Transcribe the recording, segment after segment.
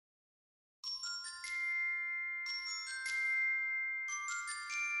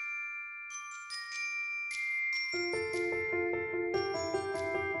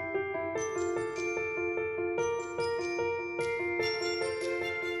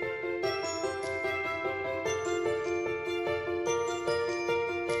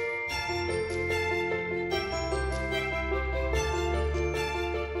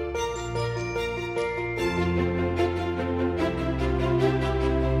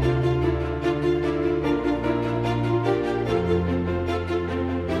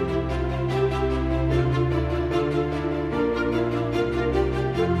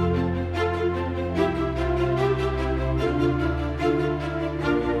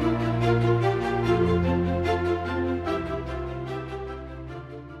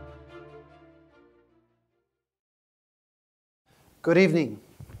Good evening.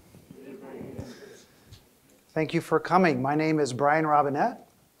 Thank you for coming. My name is Brian Robinette,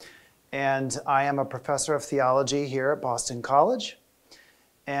 and I am a professor of theology here at Boston College.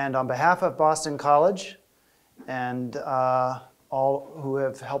 And on behalf of Boston College and all who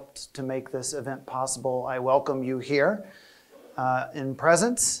have helped to make this event possible, I welcome you here in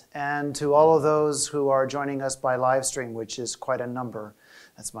presence, and to all of those who are joining us by live stream, which is quite a number.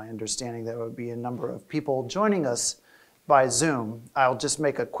 That's my understanding. There would be a number of people joining us by Zoom. I'll just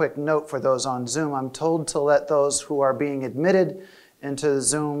make a quick note for those on Zoom. I'm told to let those who are being admitted into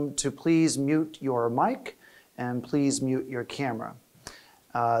Zoom to please mute your mic and please mute your camera.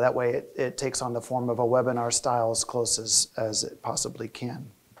 That way it takes on the form of a webinar style as close as it possibly can.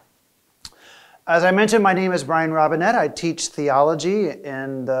 As I mentioned, my name is Brian Robinette. I teach theology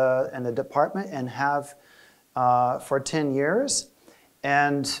in the department and have for 10 years.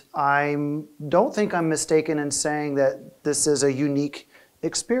 And I don't think I'm mistaken in saying that this is a unique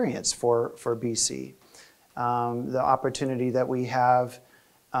experience for BC. The opportunity that we have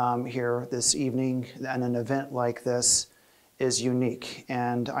here this evening and an event like this is unique.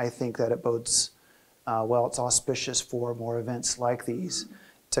 And I think that it bodes well, it's auspicious for more events like these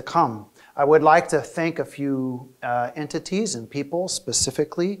to come. I would like to thank a few entities and people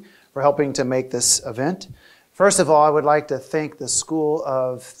specifically for helping to make this event. First of all, I would like to thank the School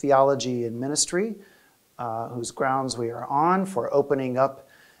of Theology and Ministry, whose grounds we are on, for opening up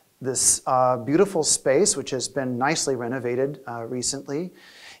this beautiful space, which has been nicely renovated recently,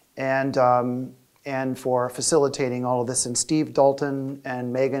 and for facilitating all of this, and Steve Dalton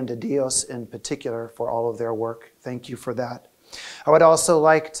and Megan de Dios in particular for all of their work. Thank you for that. I would also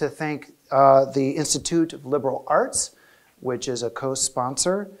like to thank the Institute of Liberal Arts, which is a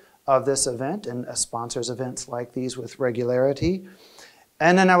co-sponsor of this event and sponsors events like these with regularity.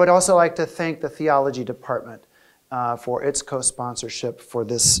 And then I would also like to thank the Theology Department for its co-sponsorship for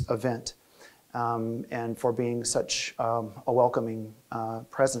this event and for being such a welcoming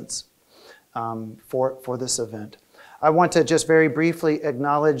presence for this event. I want to just very briefly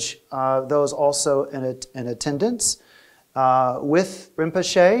acknowledge those also in attendance. With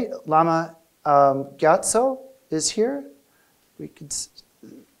Rinpoche, Lama Gyatso is here. We could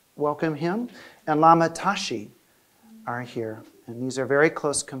welcome him, and Lama Tashi are here, and these are very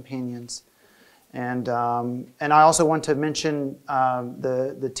close companions. And I also want to mention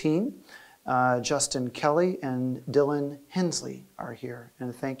the team. Justin Kelly and Dylan Hensley are here,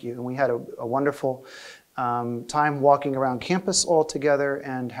 and thank you. And we had a wonderful time walking around campus all together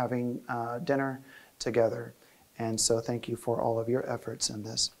and having dinner together. And so thank you for all of your efforts in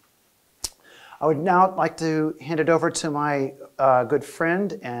this. I would now like to hand it over to my good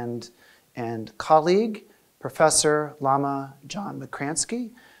friend and colleague, Professor Lama John Makransky,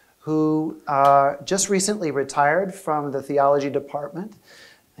 who just recently retired from the theology department.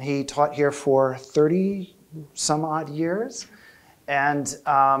 He taught here for 30 some odd years, and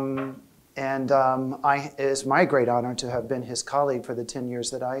it is my great honor to have been his colleague for the 10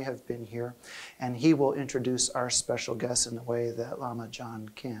 years that I have been here, and he will introduce our special guest in the way that Lama John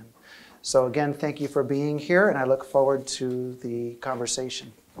can. So again, thank you for being here, and I look forward to the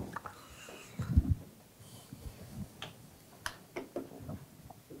conversation.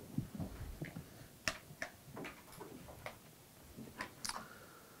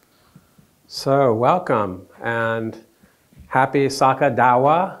 So welcome, and happy Saka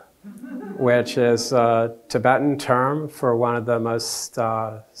Dawa, which is a Tibetan term for one of the most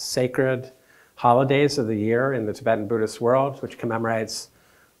sacred holidays of the year in the Tibetan Buddhist world, which commemorates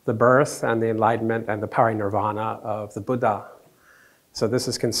the birth and the enlightenment and the parinirvana of the Buddha. So this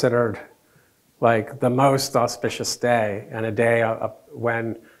is considered like the most auspicious day, and a day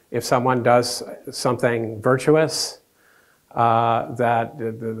when if someone does something virtuous, that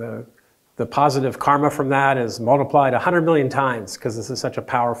the positive karma from that is multiplied 100 million times, because this is such a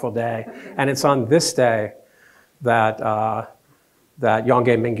powerful day. And it's on this day that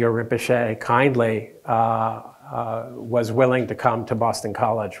Yongey Mingyur Rinpoche kindly was willing to come to Boston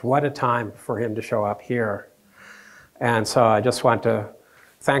College. What a time for him to show up here. And so I just want to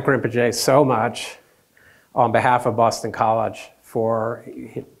thank Rinpoche so much on behalf of Boston College for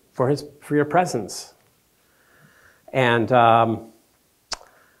your presence. And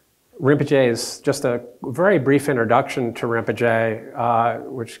Rinpoche is just a very brief introduction to Rinpoche,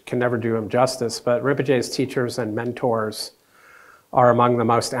 which can never do him justice, but Rinpoche's teachers and mentors are among the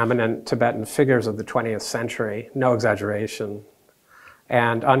most eminent Tibetan figures of the 20th century, no exaggeration.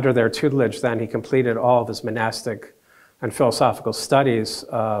 And under their tutelage, then, he completed all of his monastic and philosophical studies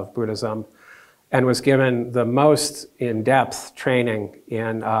of Buddhism and was given the most in-depth training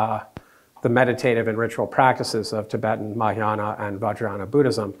in the meditative and ritual practices of Tibetan Mahāyāna and Vajrayāna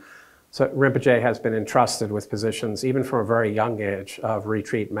Buddhism. So Rinpoche has been entrusted with positions, even from a very young age, of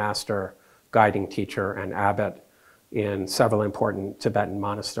retreat master, guiding teacher, and abbot in several important Tibetan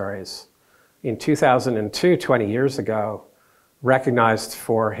monasteries. In 2002, 20 years ago, recognized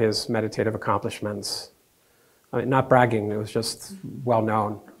for his meditative accomplishments. I mean, not bragging, it was just well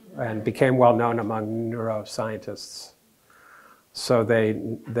known, and became well known among neuroscientists. So they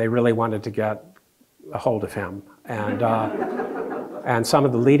really wanted to get a hold of him. And some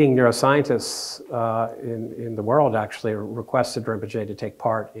of the leading neuroscientists in the world actually requested Rinpoche to take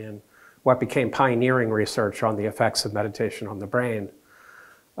part in what became pioneering research on the effects of meditation on the brain.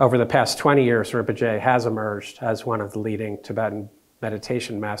 Over the past 20 years, Rinpoche has emerged as one of the leading Tibetan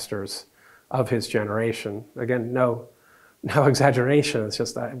meditation masters of his generation. Again, no exaggeration, it's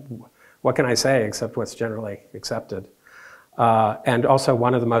just, what can I say except what's generally accepted? And also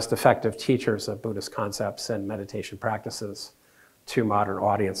one of the most effective teachers of Buddhist concepts and meditation practices to modern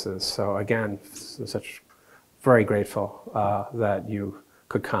audiences. So again, such very grateful that you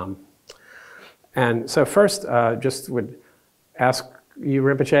could come. And so first, just would ask you,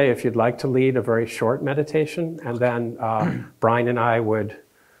 Rinpoche, if you'd like to lead a very short meditation, and then Brian and I would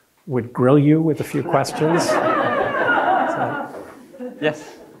grill you with a few questions.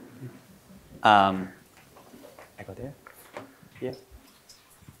 Yes. I go there? Yes.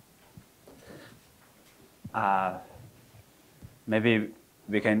 Maybe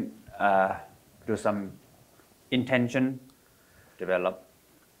we can do some intention, develop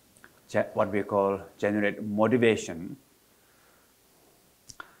what we call generate motivation.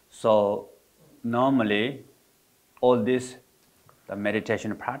 So normally, all this, the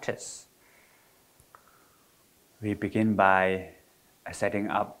meditation practice, we begin by setting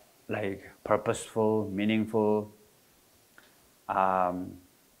up like purposeful, meaningful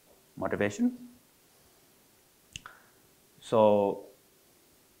motivation. So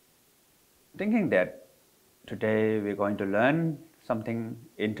thinking that today we're going to learn something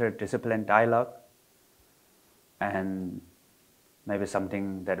interdisciplinary dialogue and maybe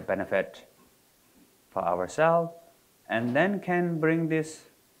something that benefit for ourselves, and then can bring this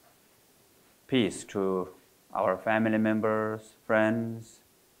peace to our family members, friends,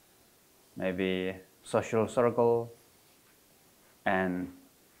 maybe social circle, and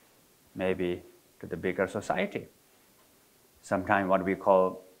maybe to the bigger society. Sometimes what we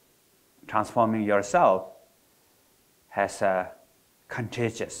call transforming yourself has a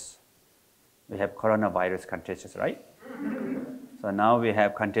contagious. We have coronavirus contagious, right? So now we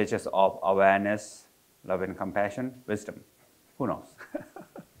have contagious of awareness, love and compassion, wisdom. Who knows?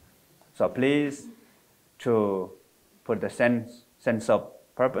 So please to put the sense of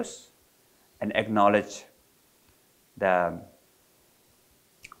purpose and acknowledge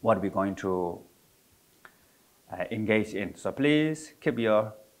what we're going to engage in. So please keep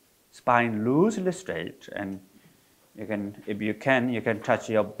your spine loosely straight, and you can, if you can touch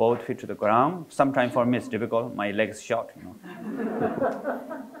your both feet to the ground. Sometimes for me it's difficult, my legs is short, you know.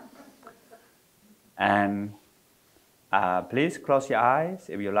 And please close your eyes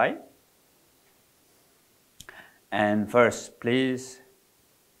if you like. And first, please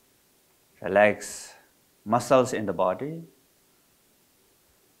relax muscles in the body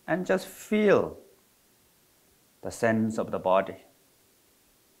and just feel the sense of the body.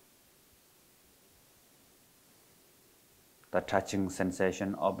 The touching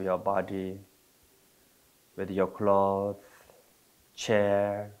sensation of your body with your cloth,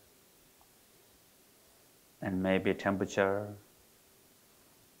 chair, and maybe temperature.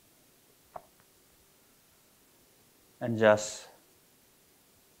 And just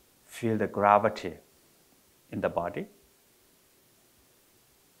feel the gravity in the body.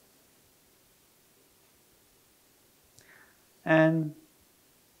 And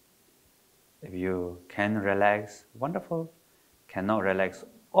if you can relax, wonderful. Cannot relax,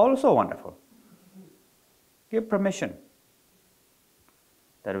 also wonderful. Give permission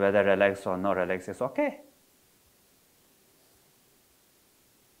that whether relax or not relax is okay.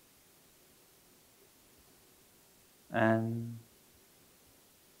 And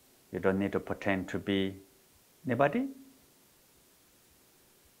you don't need to pretend to be anybody.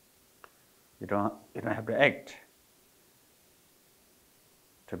 You don't have to act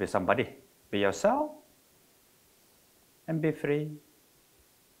to be somebody. Be yourself and be free.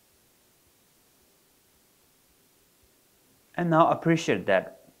 And now appreciate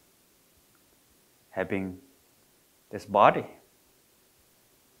that having this body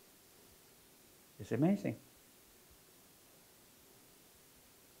is amazing.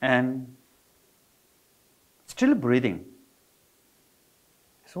 And still breathing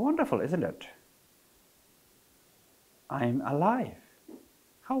It's wonderful, isn't it? I'm alive.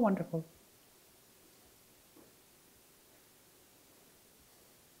 How wonderful.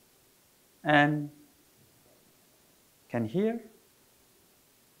 And can hear,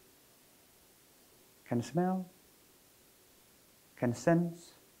 can smell, can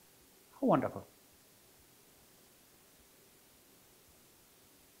sense. How wonderful.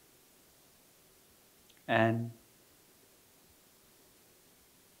 And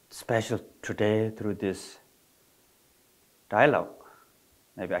special today through this dialogue,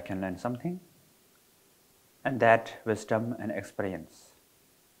 maybe I can learn something. And that wisdom and experience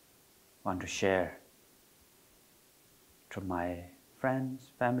I want to share to my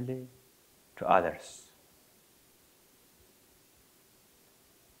friends, family, to others.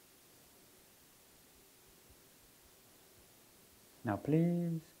 Now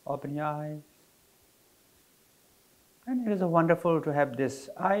please open your eyes. And it is wonderful to have these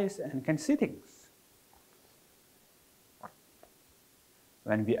eyes and can see things.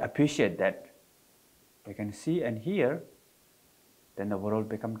 When we appreciate that we can see and hear, then the world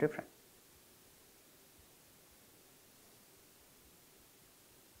becomes different.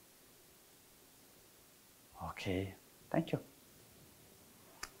 Okay, thank you.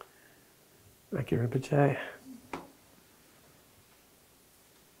 Thank you, Rinpoche.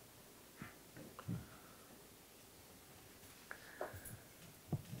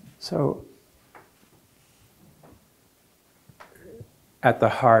 So, at the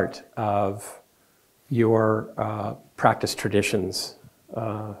heart of your practice traditions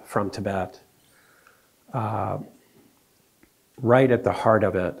from Tibet, right at the heart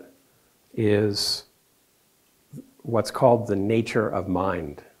of it is what's called the nature of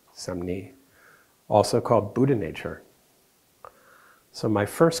mind, samni, also called Buddha nature. So my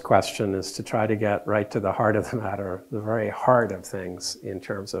first question is to try to get right to the heart of the matter, the very heart of things in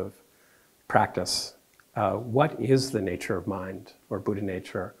terms of practice. What is the nature of mind, or Buddha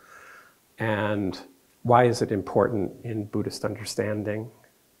nature? And why is it important in Buddhist understanding?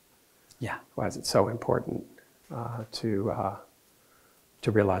 Yeah. Why is it so important to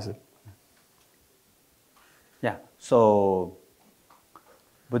realize it? Yeah, so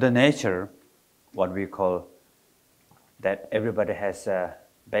Buddha nature, what we call that everybody has a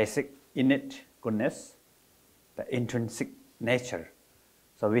basic innate goodness, the intrinsic nature.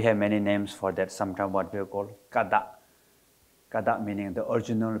 So we have many names for that, sometimes what we call kada. Kada meaning the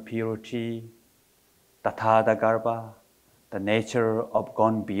original purity, tathada garbha, the nature of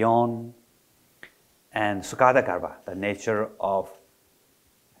gone beyond, and sukada garbha, the nature of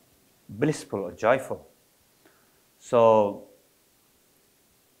blissful or joyful. So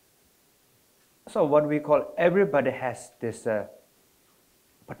what we call, everybody has this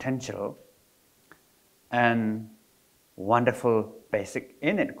potential and wonderful basic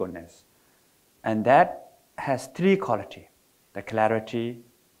innate goodness. And that has three qualities: the clarity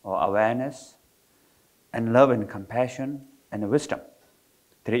or awareness, and love and compassion, and wisdom.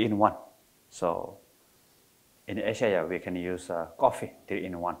 3 in 1. So in Asia, we can use coffee, 3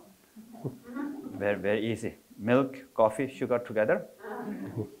 in 1. Very, very easy. Milk, coffee, sugar together,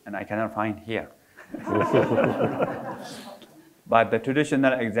 and I cannot find here. But the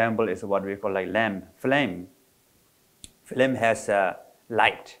traditional example is what we call like lamp, flame. Flame has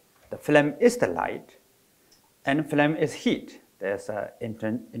light. The flame is the light, and flame is heat. There's an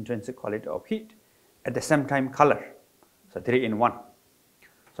intrinsic quality of heat. At the same time, color. So 3 in 1.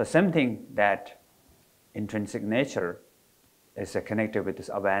 So same thing, that intrinsic nature is connected with this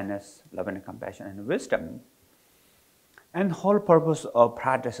awareness, love and compassion, and wisdom. And the whole purpose of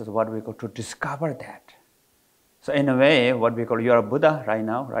practice is what we call to discover that. So in a way, what we call, you are a Buddha right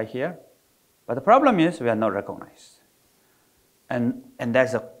now, right here. But the problem is we are not recognized. And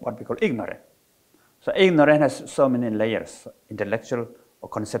that's what we call ignorant. So ignorant has so many layers: intellectual or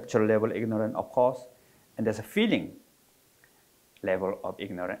conceptual level ignorant, of course, and there's a feeling level of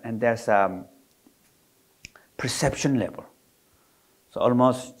ignorant, and there's a perception level. So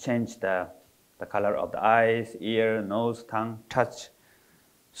almost change the color of the eyes, ear, nose, tongue, touch.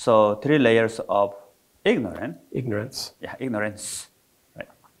 So 3 layers of ignorance. Ignorance. Yeah, ignorance. Right.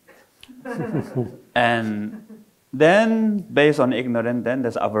 And then based on ignorance, then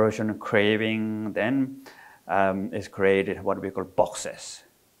there's aversion, craving, then is created what we call boxes.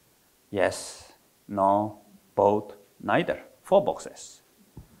 Yes, no, both, neither. 4 boxes.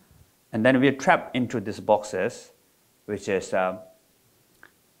 And then we're trapped into these boxes, which is a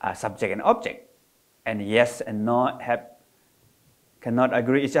subject and object. And yes and no cannot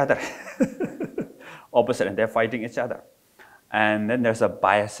agree each other. Opposite, and they're fighting each other. And then there's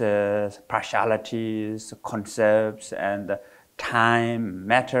biases, partialities, concepts, and time,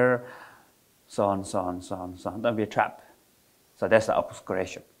 matter, so on, so on, so on, so on. Then we trap. So that's the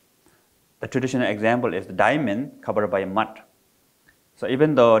obscuration. The traditional example is the diamond covered by mud. So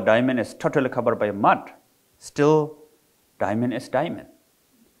even though diamond is totally covered by mud, still diamond is diamond.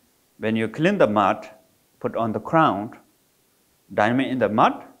 When you clean the mud, put on the crown, diamond in the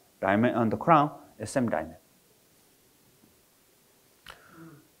mud, diamond on the crown, is same diamond.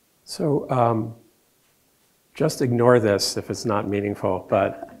 So just ignore this if it's not meaningful,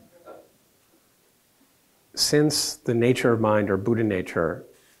 but since the nature of mind or Buddha nature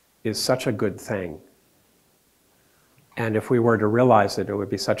is such a good thing, and if we were to realize it, it would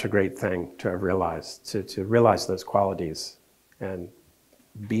be such a great thing to have realized, to realize those qualities and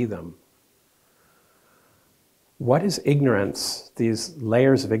be them. What is ignorance, these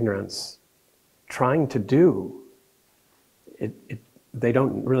layers of ignorance, trying to do? They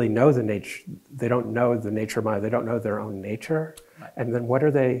don't really know the nature, they don't know the nature of mind, they don't know their own nature. And then what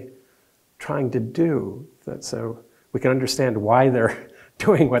are they trying to do? So we can understand why they're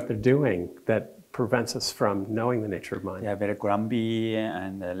doing what they're doing that prevents us from knowing the nature of mind. Yeah, very grumpy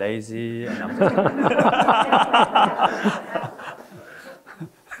and lazy. And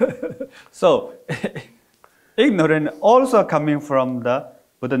so, ignorance also coming from the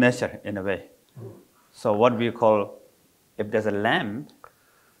Buddha nature in a way. So what we call, if there's a lamp,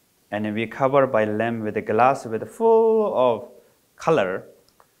 and we cover by lamp with a glass with full of color,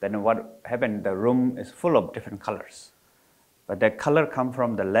 then what happened? The room is full of different colors. But the color come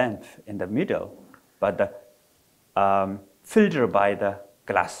from the lamp in the middle, but the filtered by the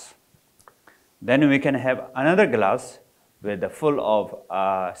glass. Then we can have another glass with the full of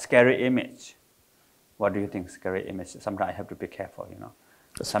scary image. What do you think, scary image? Sometimes I have to be careful, you know.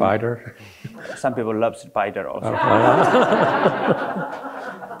 A spider? Some people love spider also.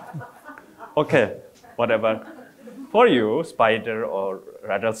 Okay, whatever. For you, spider or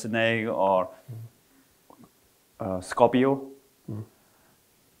rattlesnake or Scorpio,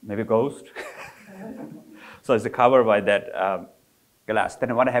 maybe ghost. So it's covered by that glass.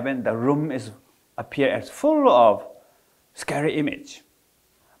 Then what happened? The room is appear as full of scary image.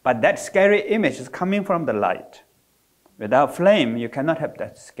 But that scary image is coming from the light. Without flame, you cannot have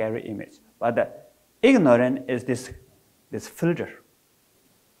that scary image. But the ignorance is this filter.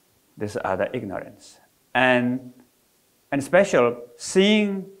 These are the ignorance. And special,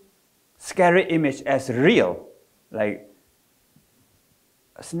 seeing scary image as real, like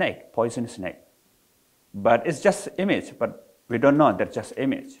a snake, poison snake. But it's just image, but we don't know that's just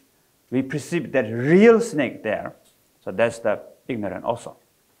image. We perceive that real snake there. So that's the ignorance also.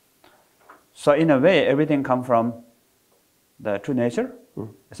 So in a way, everything comes from the true nature.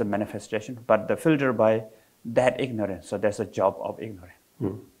 It's a manifestation, but the filter by that ignorance. So that's a job of ignorance.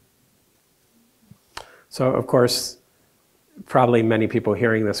 So of course, probably many people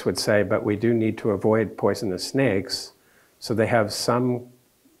hearing this would say, but we do need to avoid poisonous snakes. So they have some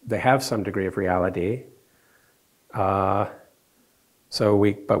degree of reality. But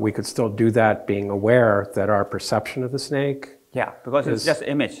we could still do that, being aware that our perception of the snake. Yeah, because it's just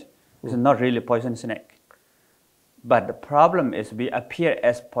image. It's not really poison snake. But the problem is we appear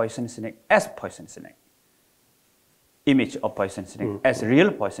as poison snake, image of poison snake, as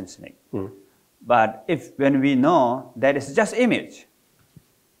real poison snake. But when we know that it's just image,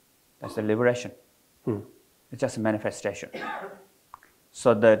 that's the liberation. It's just a manifestation.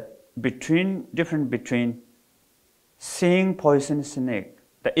 So the difference between seeing poison snake,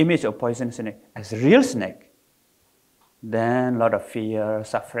 the image of poison snake as real snake, then a lot of fear,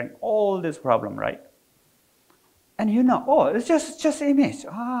 suffering, all this problem, right? And you know, oh, it's just image.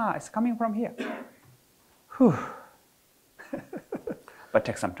 It's coming from here. Whew. But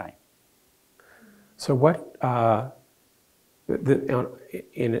take some time. So what,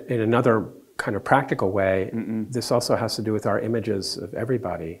 in another kind of practical way, this also has to do with our images of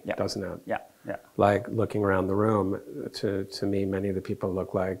everybody, doesn't it? Yeah. Like looking around the room, to me, many of the people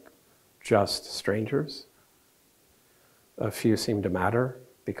look like just strangers. A few seem to matter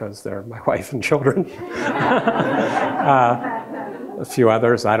because they're my wife and children. A few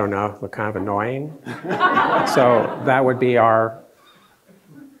others, I don't know, look kind of annoying. So that would be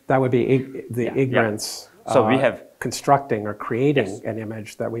the ignorance. So we have constructing or creating an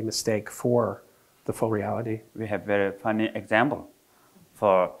image that we mistake for the full reality. We have very funny example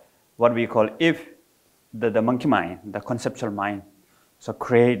for what we call if the monkey mind, the conceptual mind, so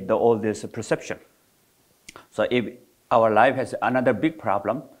create all this perception. So if our life has another big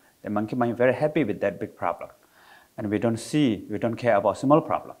problem, the monkey mind is very happy with that big problem. And we don't care about small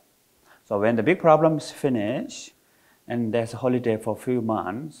problem. So when the big problem is finished, and there's a holiday for a few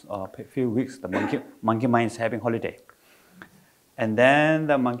months or a few weeks, the monkey mind is having holiday. And then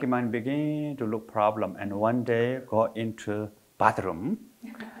the monkey mind begin to look problem, and one day go into bathroom.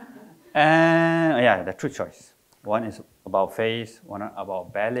 And yeah, the two choice. One is about face, one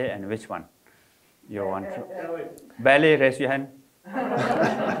about belly, and which one? You want to? Belly, raise your hand.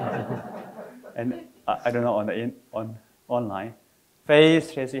 And I don't know on online.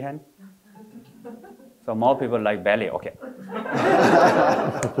 Face, raise your hand. So more people like belly, okay.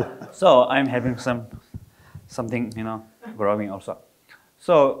 So I'm having something, growing also.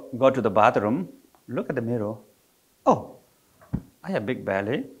 So go to the bathroom, look at the mirror. Oh, I have big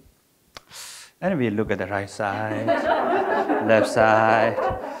belly. And we look at the right side, left side.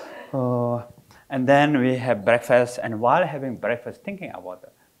 Oh, and then we have breakfast. And while having breakfast, thinking about the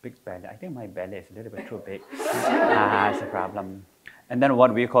big belly, I think my belly is a little bit too big. That's a problem. And then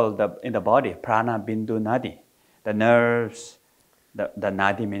what we call in the body, prana bindu nadi, the nerves, the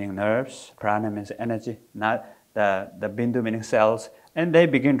nadi meaning nerves, prana means energy, the bindu meaning cells, and they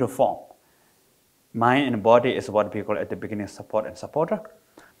begin to form. Mind and body is what we call at the beginning support and supporter.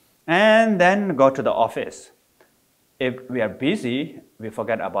 And then go to the office. If we are busy, we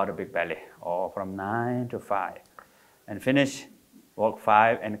forget about the big belly, or from 9 to 5, and finish work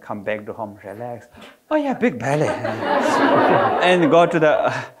 5 and come back to home, relax. Oh yeah, big belly. And go to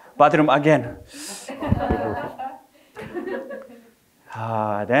the bathroom again.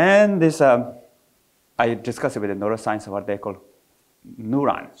 Then this, I discussed with the neuroscience what they call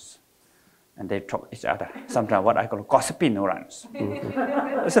neurons. And they talk each other. Sometimes what I call gossipy neurons.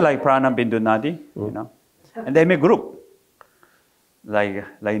 It's like prana bindu nadi, And they make group, like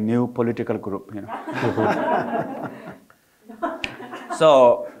new political group,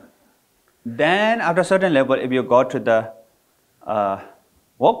 So then after a certain level, if you go to the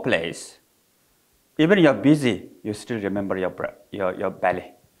workplace, even you're busy, you still remember your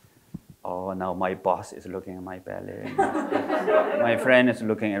belly. Oh, now my boss is looking at my belly. My friend is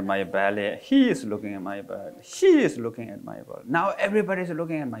looking at my belly. He is looking at my belly. She is looking at my belly. Now everybody is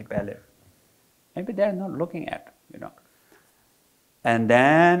looking at my belly. Maybe they're not looking at, And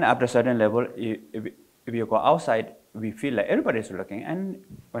then after a certain level, if you go outside, we feel like everybody is looking. And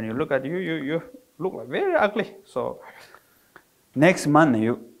when you look at you look like very ugly. So next month,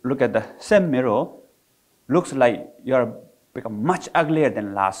 you look at the same mirror, looks like you're become much uglier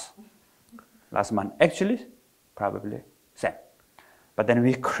than last month. Actually, probably same. But then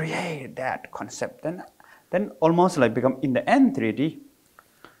we create that concept. Then almost like become in the end 3D.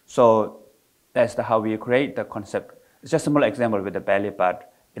 So that's how we create the concept. It's just a small example with the belly,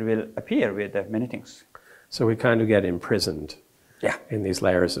 but it will appear with many things. So we kind of get imprisoned Yeah. in these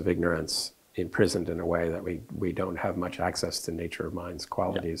layers of ignorance, imprisoned in a way that we don't have much access to nature of mind's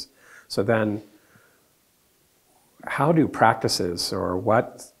qualities. Yeah. So then, how do practices, or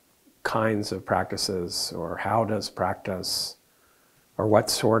what kinds of practices, or how does practice, or what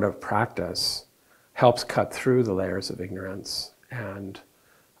sort of practice helps cut through the layers of ignorance and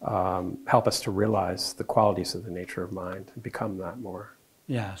help us to realize the qualities of the nature of mind and become that more?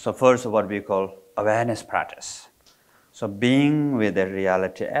 Yeah, so first what we call awareness practice. So being with the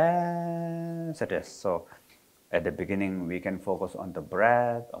reality as it is. So at the beginning we can focus on the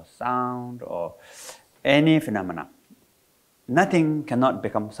breath or sound or any phenomena. Nothing cannot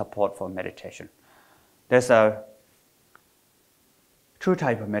become support for meditation. There's two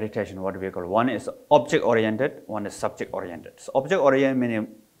types of meditation, what we call. One is object-oriented, one is subject-oriented. So object-oriented meaning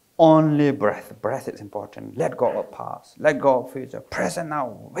only breath. Breath is important. Let go of past. Let go of future. Present now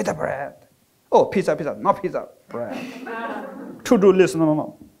with the breath. Oh, pizza, not pizza. Breath. To-do list,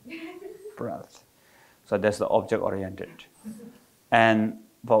 no. Breath. So that's the object-oriented. And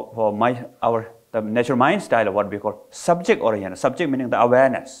for the natural mind style, what we call subject-oriented. Subject meaning the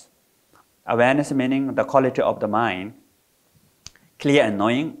awareness. Awareness meaning the quality of the mind, clear and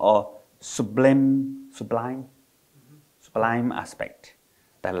knowing, or sublime aspect.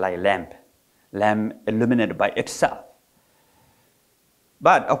 That like lamp illuminated by itself.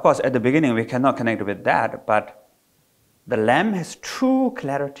 But of course, at the beginning, we cannot connect with that. But the lamp has two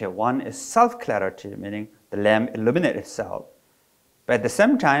clarity. One is self-clarity, meaning the lamp illuminates itself. But at the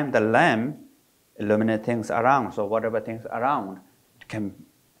same time, the lamp illuminates things around. So whatever things around can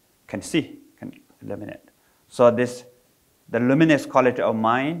see, can illuminate. So the luminous quality of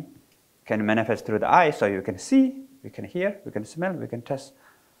mind can manifest through the eyes. So you can see, we can hear, we can smell, we can taste.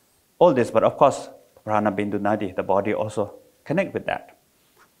 All this, but of course, prana bindu nadi, the body also connect with that.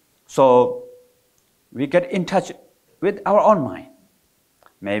 So we get in touch with our own mind.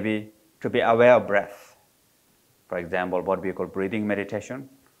 Maybe to be aware of breath. For example, what we call breathing meditation.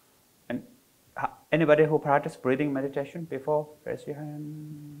 And anybody who practiced breathing meditation before, raise your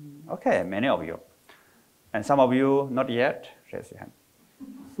hand. Okay, many of you. And some of you, not yet, raise your hand.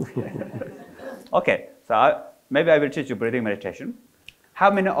 Okay, so maybe I will teach you breathing meditation. How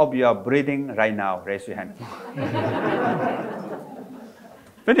many of you are breathing right now? Raise your hand.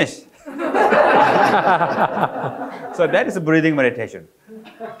 Finish. So that is breathing meditation,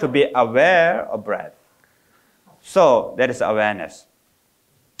 to be aware of breath. So that is awareness.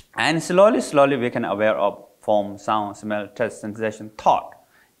 And slowly, slowly we can aware of form, sound, smell, taste, sensation, thought,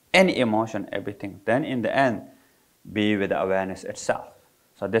 any emotion, everything. Then in the end, be with the awareness itself.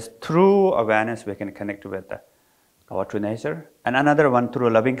 So this through awareness we can connect with our true nature. And another one through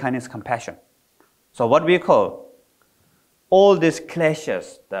loving kindness, compassion. So what we call all these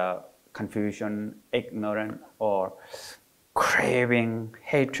clashes, the confusion, ignorance, or craving,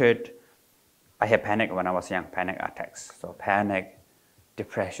 hatred. I had panic when I was young, panic attacks. So panic,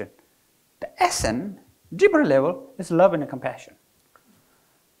 depression. The essence, deeper level, is love and compassion.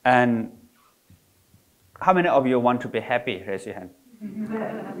 And how many of you want to be happy? Raise your hand.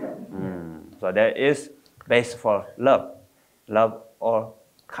 So there is base for love or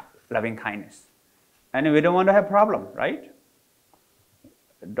loving kindness. And we don't want to have problem, right?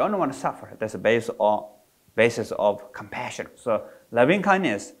 Don't want to suffer. That's a basis of compassion. So loving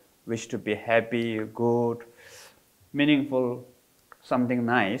kindness, wish to be happy, good, meaningful, something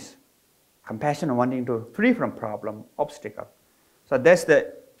nice. Compassion, wanting to free from problem, obstacle. So that's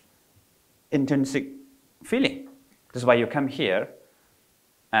the intrinsic feeling. That's why you come here.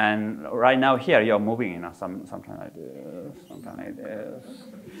 And right now here you're moving, something like this, something like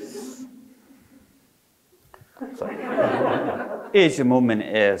this. So each movement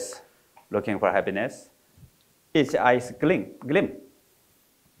is looking for happiness. Each eye is glim.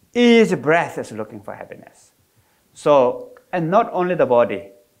 Each breath is looking for happiness. So, and not only the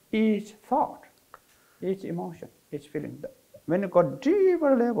body, each thought, each emotion, each feeling. When you go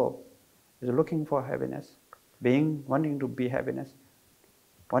deeper level, is looking for happiness, wanting to be happiness,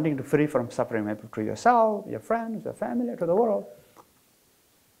 wanting to free from suffering, maybe to yourself, your friends, your family, to the world.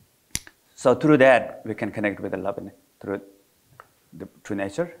 So through that, we can connect with the love and through the true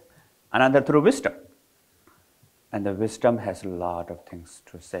nature. Another through wisdom. And the wisdom has a lot of things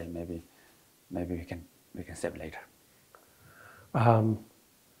to say. Maybe we can say later.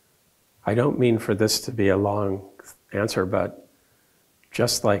 I don't mean for this to be a long answer, but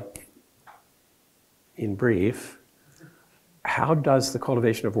just like in brief, how does the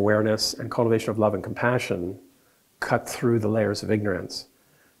cultivation of awareness and cultivation of love and compassion cut through the layers of ignorance?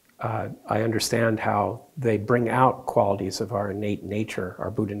 I understand how they bring out qualities of our innate nature, our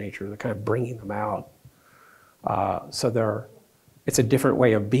Buddha nature. They're kind of bringing them out. So it's a different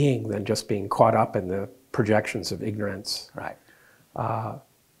way of being than just being caught up in the projections of ignorance. Right.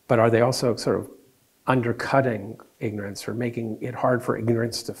 But are they also sort of undercutting ignorance or making it hard for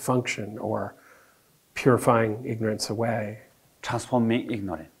ignorance to function or purifying ignorance away? Transforming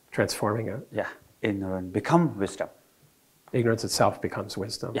ignorance. Transforming it. Yeah. Ignorance become wisdom. Ignorance itself becomes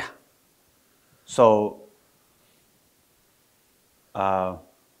wisdom. Yeah. So,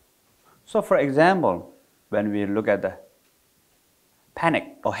 for example, when we look at the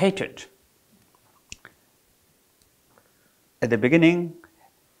panic or hatred, at the beginning,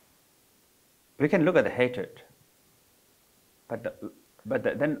 we can look at the hatred, but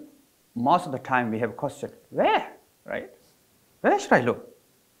then most of the time we have question, where, right? Where should I look?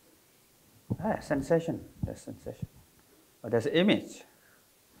 Sensation, there's sensation. Or there's image.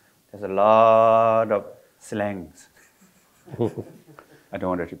 There's a lot of slangs. I don't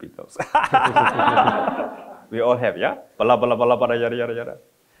want to repeat those. We all have, yeah? Bala, bala, bala, bala, yada, yada, yada.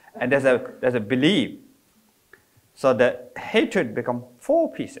 And there's a belief. So the hatred becomes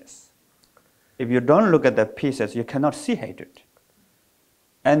 4 pieces. If you don't look at the pieces, you cannot see hatred.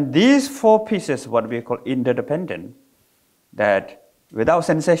 And these 4 pieces, what we call interdependent, that without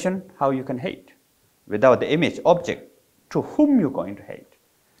sensation, how you can hate? Without the image, object, to whom you're going to hate.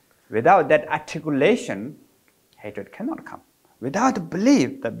 Without that articulation, hatred cannot come. Without the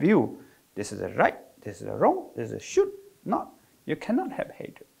belief, the view, this is a right, this is a wrong, this is a should, not, you cannot have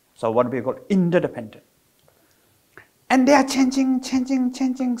hatred. So what we call interdependent. And they are changing.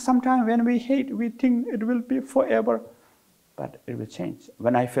 Sometimes when we hate, we think it will be forever, but it will change.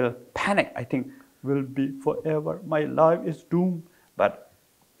 When I feel panic, I think will be forever. My life is doomed, but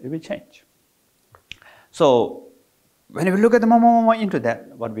it will change. So when we look at the more into that,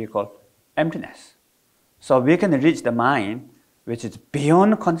 what we call emptiness. So we can reach the mind which is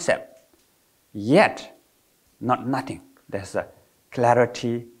beyond concept, yet not nothing. There's a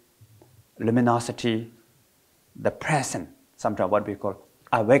clarity, luminosity, the present, sometimes what we call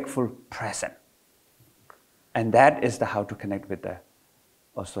a wakeful present. And that is the how to connect with the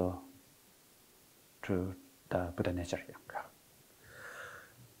also to the Buddha nature. Yeah.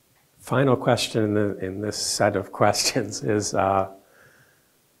 Final question in this set of questions is,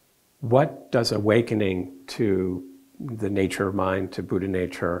 what does awakening to the nature of mind, to Buddha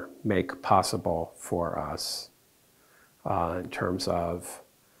nature, make possible for us in terms of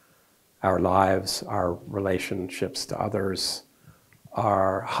our lives, our relationships to others,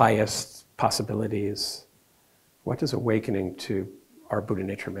 our highest possibilities? What does awakening to our Buddha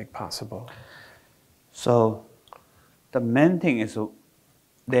nature make possible? So the main thing is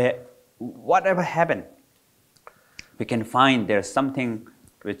that whatever happened, we can find there's something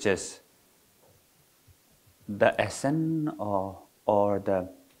which is the essence or the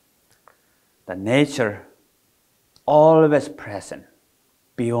nature always present,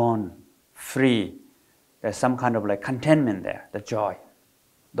 beyond, free. There's some kind of like contentment there, the joy.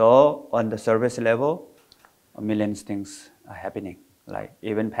 Though on the surface level, a million things are happening, like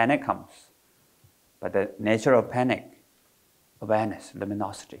even panic comes. But the nature of panic, awareness,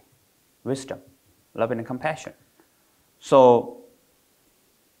 luminosity, wisdom, love and compassion. So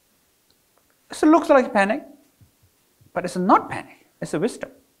it looks like panic, but it's not panic, it's a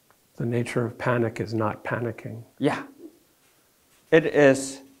wisdom. The nature of panic is not panicking. Yeah. It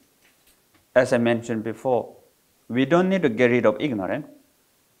is, as I mentioned before, we don't need to get rid of ignorance,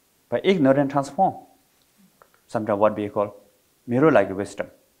 but ignorance transform. Sometimes what we call mirror-like wisdom.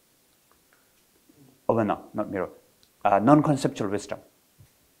 Oh no, not mirror, non-conceptual wisdom.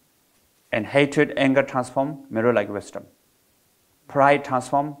 And hatred, anger transform, mirror-like wisdom. Pride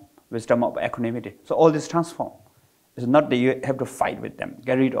transform, wisdom of equanimity. So all this transform. It's not that you have to fight with them,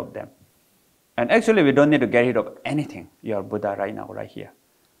 get rid of them. And actually we don't need to get rid of anything. You are Buddha right now, right here.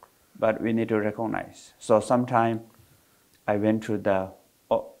 But we need to recognize. So sometime I went to the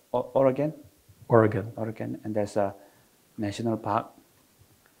Oregon, and there's a national park,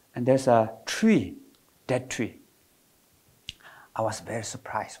 and there's a tree, dead tree. I was very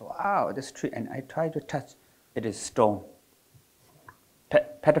surprised. Wow, this tree, and I tried to touch. It is stone,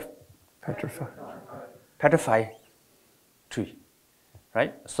 petrified tree,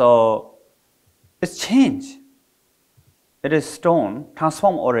 right? So it's changed. It is stone,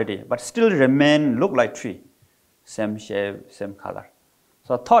 transformed already, but still remain, look like tree, same shape, same color.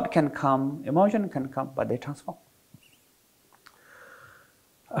 So thought can come, emotion can come, but they transform.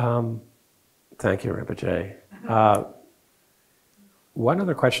 Thank you, Rinpoche. One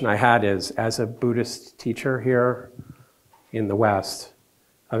other question I had is, as a Buddhist teacher here in the West,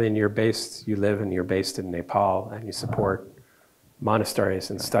 I mean, you live and you're based in Nepal, and you support monasteries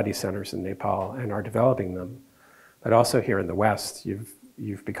and study centers in Nepal and are developing them. But also here in the West,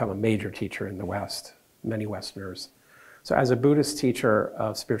 you've become a major teacher in the West, many Westerners. So as a Buddhist teacher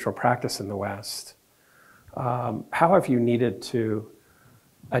of spiritual practice in the West, how have you needed to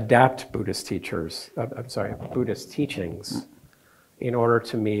adapt Buddhist teachings in order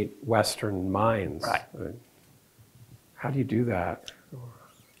to meet Western minds? Right. How do you do that?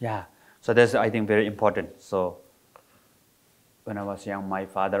 Yeah, so that's, I think, very important. So when I was young, my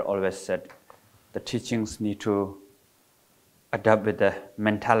father always said the teachings need to adapt with the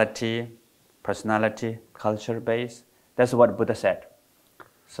mentality, personality, culture base. That's what Buddha said.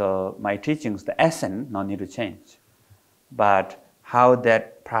 So my teachings, the essence, no need to change. But how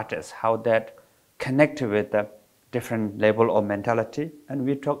that practice, how that connect with the different level of mentality, and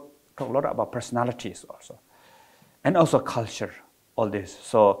we talk a lot about personalities also, and also culture, all this.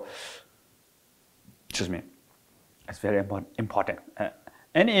 So, excuse me, it's very important.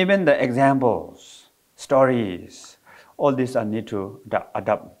 And even the examples, stories, all these I need to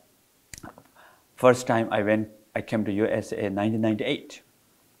adapt. First time I came to USA in 1998,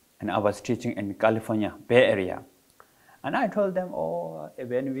 and I was teaching in California, Bay Area. And I told them,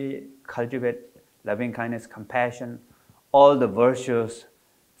 when we cultivate loving kindness, compassion, all the virtues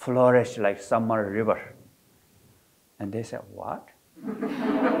flourish like summer river. And they said, what?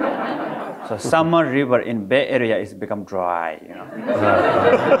 So summer river in Bay Area is become dry, you know.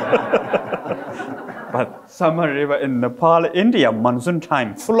 But summer river in Nepal, India, monsoon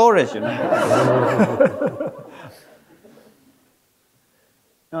time, flourish, you know.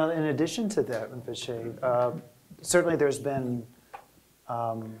 Now, in addition to that, Rinpoche, certainly there's been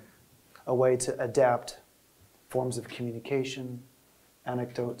a way to adapt forms of communication,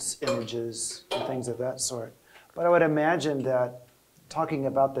 anecdotes, images, and things of that sort. But I would imagine that talking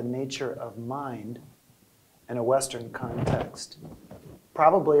about the nature of mind in a Western context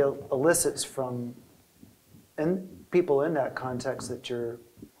probably elicits from people in that context that you're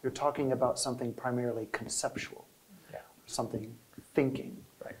talking about something primarily conceptual, something thinking.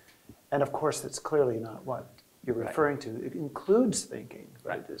 Right. And of course, that's clearly not what you're referring to, it includes thinking, but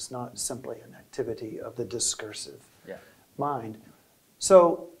Right. it's not simply an activity of the discursive Yeah. mind.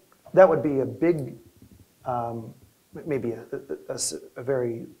 So that would be a big, maybe a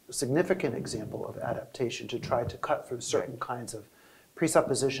very significant example of adaptation to try to cut through certain kinds of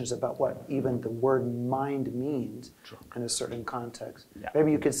presuppositions about what even the word mind means in a certain context. Yeah.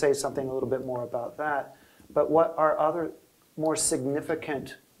 Maybe you could say something a little bit more about that. But what are other more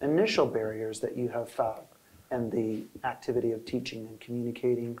significant initial barriers that you have found in the activity of teaching and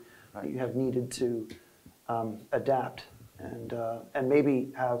communicating that you have needed to adapt and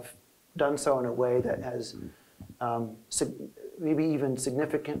maybe have done so in a way that has maybe even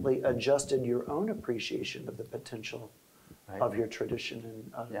significantly adjusted your own appreciation of the potential of your tradition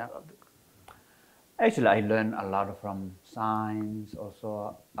and Yeah. Actually, I learned a lot from science.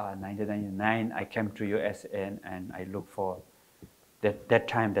 Also, 1999, I came to US and I looked for that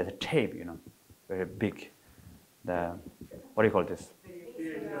time there's a tape, you know, very big. The what do you call this?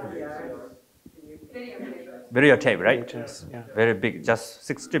 Video tape, right? Yes, yeah. Very big, just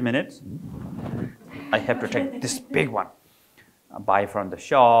 60 minutes. I have to take this big one, buy from the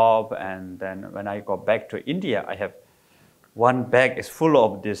shop, and then when I go back to India, I have one bag is full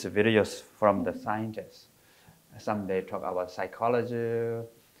of these videos from the scientists. Some they talk about psychology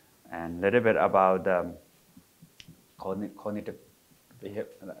and a little bit about cognitive behavior,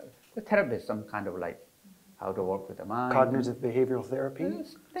 the therapy, some kind of like how to work with the mind. Cognitive behavioral therapy?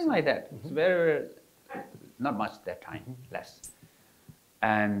 Thing like that. It's very, not much that time, less.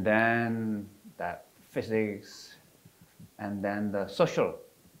 And then the physics, and then the social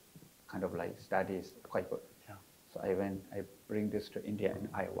kind of like studies, quite good. Yeah. So I bring this to India and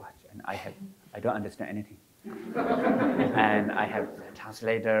I watch, and I don't understand anything. And I have a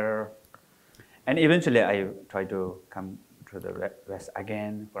translator, and eventually I try to come to the West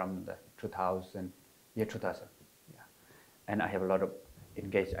again from the 2000. Yeah. And I have a lot of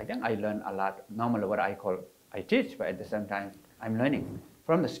engaged. I think I learn a lot. Normally what I teach, but at the same time, I'm learning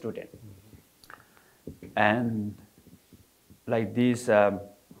from the student. And like these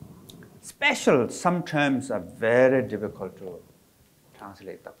some terms are very difficult to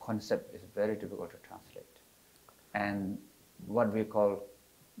translate. The concept is very difficult to translate. And what we call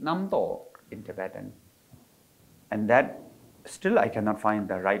namdo in Tibetan. And that still I cannot find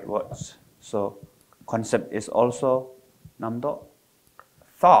the right words. So concept is also namdo.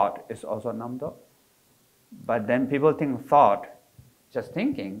 Thought is also namdo. But then people think thought, just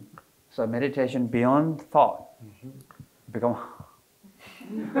thinking. So meditation beyond thought, become,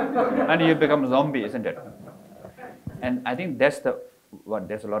 and you become a zombie, isn't it? And I think there's a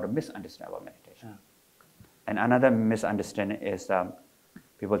lot of misunderstanding about meditation. Yeah. And another misunderstanding is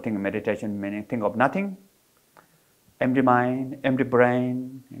people think meditation meaning think of nothing, empty mind, empty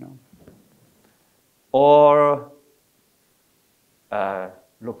brain, you know, or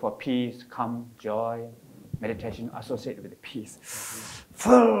look for peace, calm, joy. Meditation associated with peace,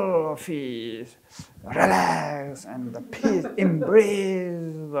 full of peace, relax, and the peace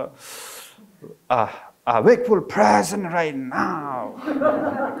embrace a wakeful present right now.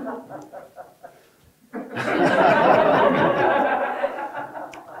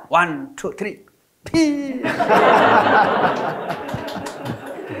 1, 2, 3, peace.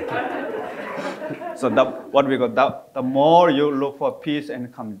 So what we got, the more you look for peace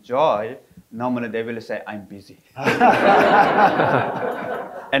and come joy, normally they will say, I'm busy.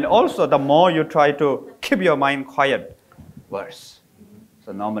 And also, the more you try to keep your mind quiet, worse.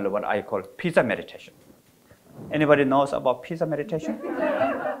 So normally what I call pizza meditation. Anybody knows about pizza meditation?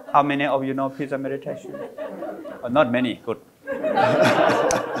 How many of you know pizza meditation? Oh, not many, good.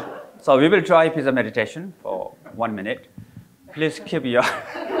 So we will try pizza meditation for 1 minute. Please keep your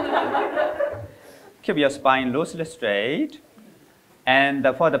spine loosely straight. And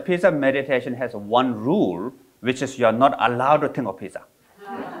for the pizza meditation has one rule, which is you are not allowed to think of pizza.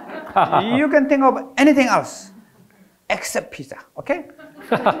 You can think of anything else except pizza, okay?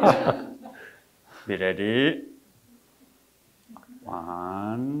 Be ready.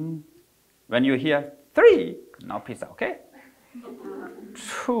 1. When you hear 3, no pizza, okay?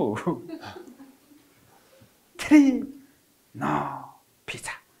 2, 3, no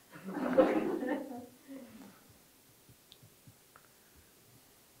pizza.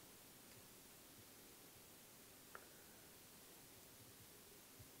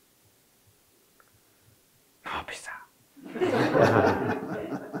 No pizza.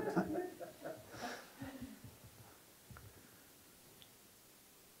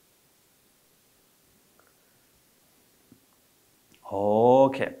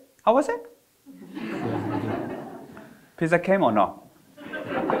 Okay. How was it? Pizza came or no?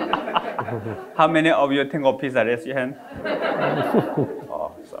 How many of you think of pizza? Raise your hand.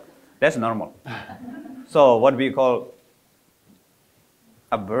 Oh, so that's normal. So what we call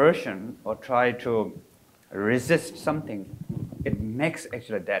aversion or try to resist something, it makes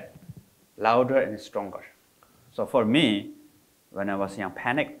actually that louder and stronger. So for me, when I was young,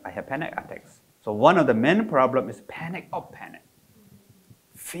 I have panic attacks. So one of the main problems is panic of panic,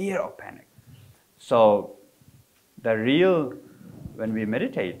 fear of panic. So the real, when we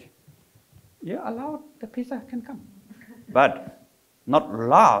meditate, you allow the pizza can come. But not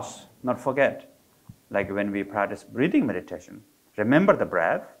lost, not forget. Like when we practice breathing meditation, remember the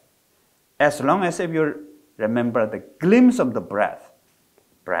breath. As long as if you remember the glimpse of the breath,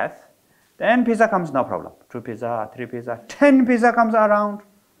 then pizza comes, no problem. 2 pizza, 3 pizza, 10 pizza comes around.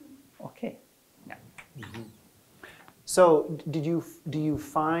 Okay. Yeah. Mm-hmm. So do you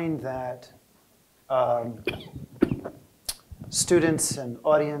find that students and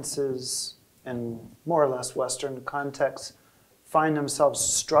audiences in more or less Western contexts find themselves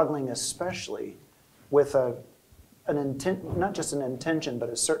struggling especially with an intent, not just an intention, but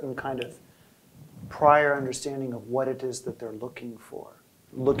a certain kind of prior understanding of what it is that they're looking for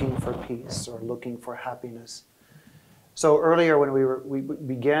peace or looking for happiness. So earlier when we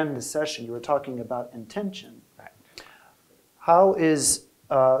began the session, you were talking about intention. Right. How is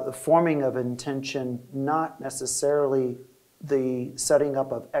the forming of intention not necessarily the setting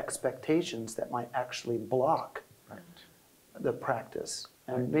up of expectations that might actually block the practice?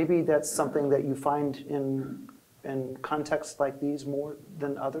 And maybe that's something that you find in contexts like these more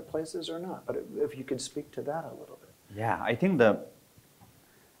than other places or not. But if you could speak to that a little bit. Yeah, I think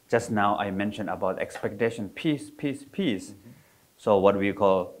just now I mentioned about expectation, peace, peace, peace. Mm-hmm. So what we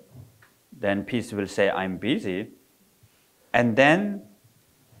call, then peace will say, I'm busy. And then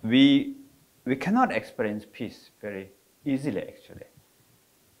we cannot experience peace very easily, actually.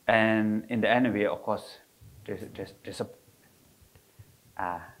 And in the end, we, of course,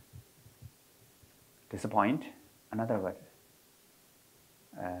 disappoint, another word.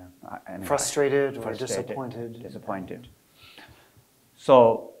 Frustrated or disappointed. Disappointed.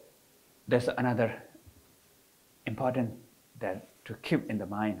 So there's another important that to keep in the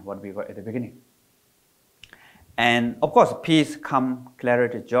mind what we got at the beginning. And of course, peace, calm,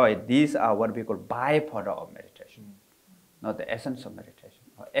 clarity, joy, these are what we call byproduct of meditation, not the essence of meditation.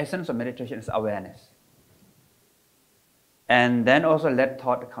 The essence of meditation is awareness. And then also let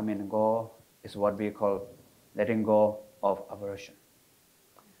thought come in and go is what we call letting go of aversion.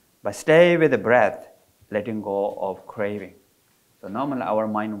 But stay with the breath, letting go of craving. So normally our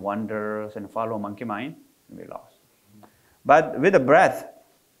mind wanders and follow monkey mind, and we lost. But with the breath,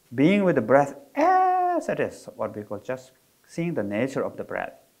 being with the breath as it is, what we call just seeing the nature of the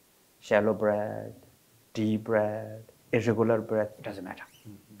breath. Shallow breath, deep breath, irregular breath, it doesn't matter.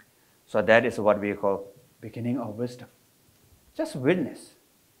 Mm-hmm. So that is what we call beginning of wisdom. Just witness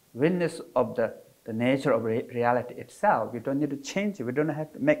of the nature of reality itself. We don't need to change it. We don't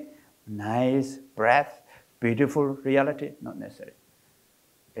have to make nice breath, beautiful reality, not necessary.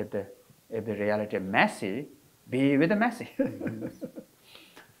 If the reality is messy, be with the messy.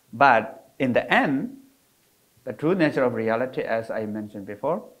 But in the end, the true nature of reality, as I mentioned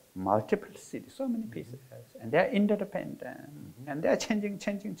before, multiplicity, so many pieces, and they are interdependent, and they are changing.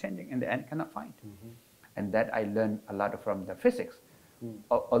 In the end, cannot find. And that I learned a lot from the physics.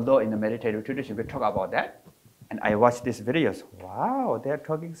 Although in the meditative tradition we talk about that, and I watch these videos. Wow, they are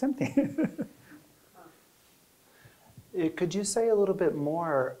talking something. Could you say a little bit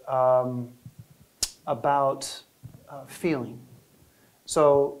more about feeling?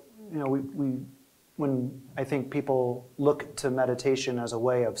 So, you know, when I think people look to meditation as a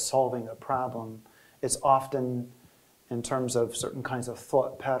way of solving a problem, it's often in terms of certain kinds of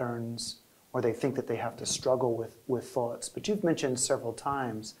thought patterns, or they think that they have to struggle with thoughts. But you've mentioned several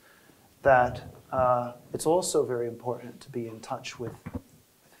times that it's also very important to be in touch with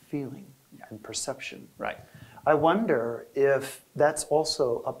feeling and perception. Right. I wonder if that's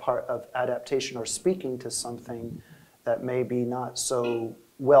also a part of adaptation or speaking to something that may be not so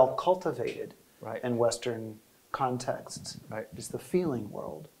well cultivated in Western contexts, is the feeling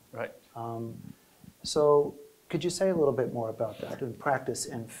world. Right. So could you say a little bit more about that in practice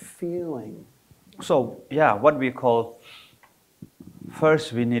and feeling? So yeah, what we call,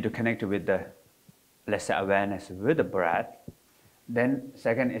 first we need to connect with the, let's say, awareness with the breath. Then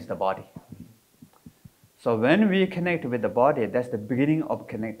second is the body. So when we connect with the body, that's the beginning of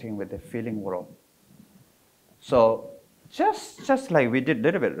connecting with the feeling world. So just like we did a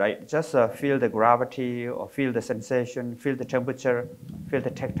little bit, right? Just feel the gravity or feel the sensation, feel the temperature, feel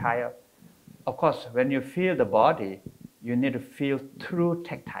the tactile. Of course, when you feel the body, you need to feel through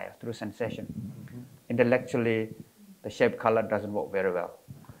tactile, through sensation. Intellectually, the shape color doesn't work very well.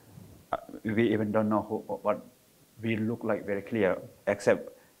 We even don't know what we look like very clear, except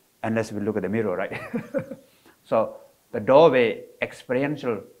unless we look at the mirror, right? So the doorway,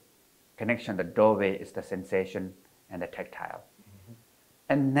 experiential connection, the doorway is the sensation and the tactile.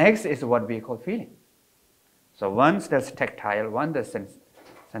 And next is what we call feeling. So once there's tactile, once there's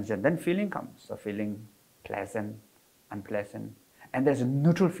sensation, then feeling comes. So feeling pleasant, unpleasant, and there's a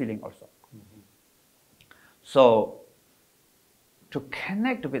neutral feeling also. So to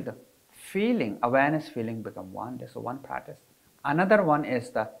connect with the feeling, awareness feeling become one. There's one practice. Another one is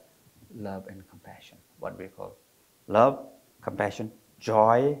the love and compassion, what we call love, compassion,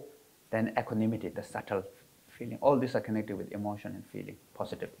 joy, then equanimity, the subtle feeling. All these are connected with emotion and feeling,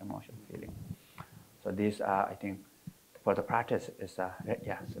 positive emotion, feeling. So these are, I think, for the practice, it's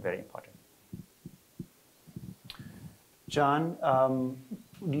very important. John,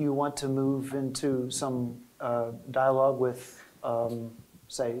 do you want to move into some dialogue with,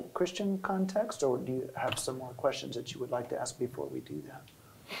 say, Christian context, or do you have some more questions that you would like to ask before we do that?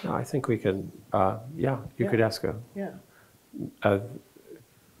 No, I think we can, you could ask a... Yeah.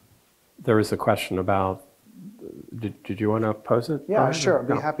 There was a question about, did you want to pose it? Yeah, Brian? sure, I'd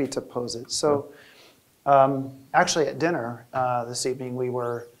be No. happy to pose it. So, actually at dinner this evening, we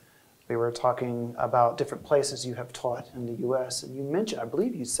were talking about different places you have taught in the U.S., and you mentioned, I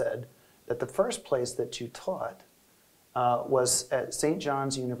believe you said, that the first place that you taught was at St.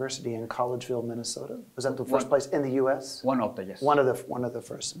 John's University in Collegeville, Minnesota. Was that the first place in the U.S.? One of the, yes. One of the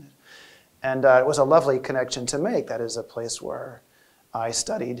first. And it was a lovely connection to make. That is a place where I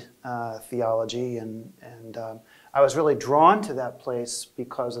studied theology, and I was really drawn to that place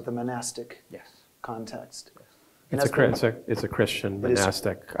because of the monastic context. It's a Christian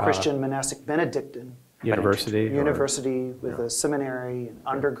monastic. Christian monastic Benedictine university with a seminary and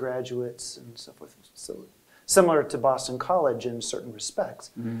undergraduates and so forth. So similar to Boston College in certain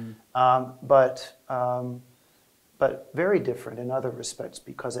respects, but very different in other respects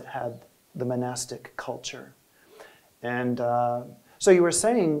because it had the monastic culture. And so you were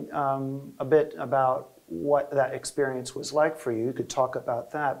saying a bit about what that experience was like for you. You could talk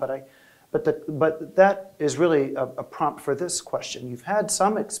about that, but that is really a prompt for this question. You've had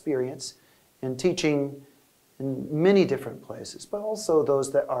some experience in teaching in many different places, but also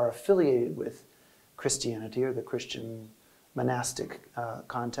those that are affiliated with Christianity or the Christian monastic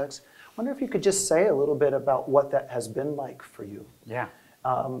context. I wonder if you could just say a little bit about what that has been like for you. Yeah.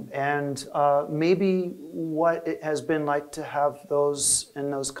 And maybe what it has been like to have those,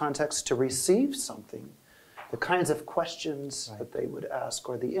 in those contexts, to receive something, the kinds of questions that they would ask,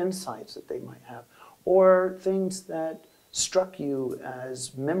 or the insights that they might have, or things that struck you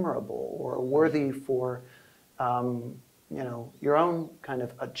as memorable or worthy for your own kind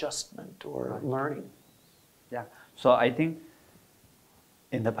of adjustment or learning. Yeah. So I think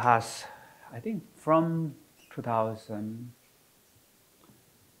in the past, from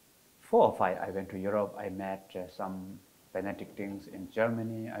 2004 or 5, I went to Europe. I met some Benedictines in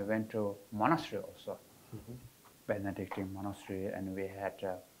Germany. I went to monastery also, Benedictine monastery, and we had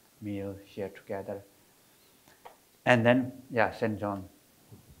a meal shared together. And then, St. John.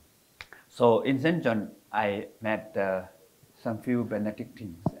 So in St. John, I met some few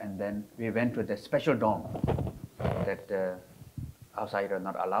Benedictines, and then we went to the special dorm that outside are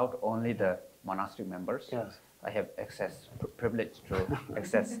not allowed, only the monastic members. Yes. I have access, privilege to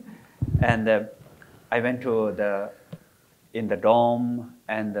access. And I went to in the dorm,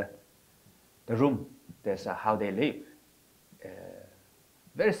 and the room, there's how they live.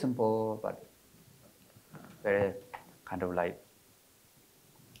 Very simple, but very kind of like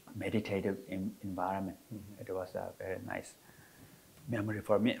meditative environment. It was a very nice memory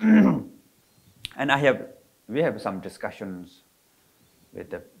for me. And we have some discussions with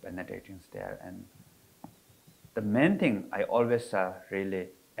the Benedictines there, and the main thing I always really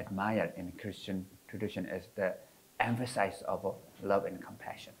admire in Christian tradition is the emphasis of love and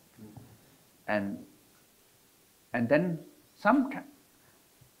compassion. And then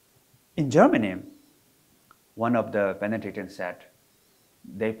in Germany, one of the Benedictines said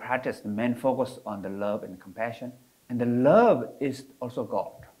they practice the main focus on the love and compassion, and the love is also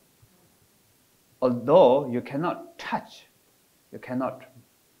God. Although you cannot touch, you cannot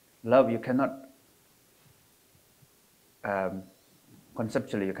love, you cannot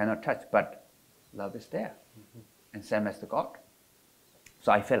conceptually you cannot touch, but love is there, and same as the God.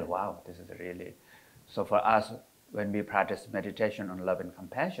 So I felt, wow, this is really. So for us, when we practice meditation on love and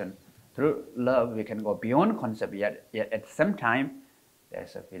compassion, through love we can go beyond concept, yet at the same time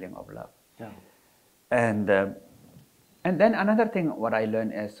there's a feeling of love. Yeah. And And then another thing what I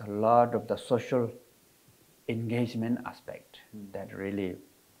learned is a lot of the social engagement aspect that really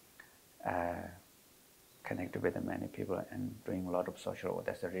connected with many people and doing a lot of social work.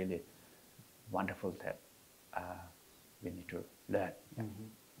 That's a really wonderful that we need to learn.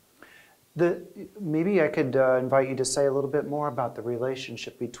 Yeah. Maybe I could invite you to say a little bit more about the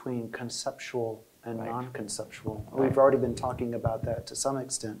relationship between conceptual and non-conceptual. We've already been talking about that to some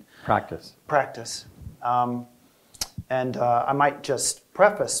extent. Practice. And I might just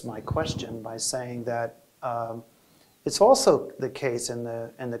preface my question by saying that it's also the case in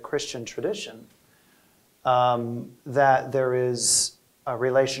the Christian tradition that there is a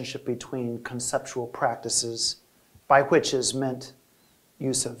relationship between conceptual practices, by which is meant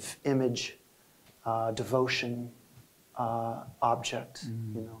use of image, devotion, object,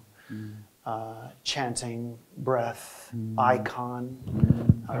 chanting, breath, icon.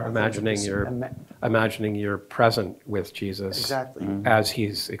 Or imagining you're present with Jesus as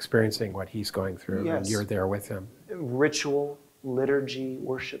he's experiencing what he's going through, and you're there with him. Ritual, liturgy,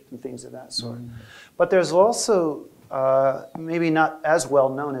 worship, and things of that sort. But there's also, maybe not as well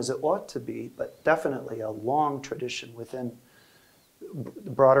known as it ought to be, but definitely a long tradition within the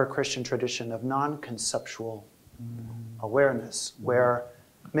broader Christian tradition of non-conceptual awareness, where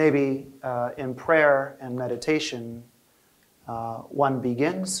maybe in prayer and meditation, one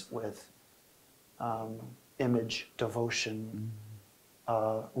begins with image, devotion,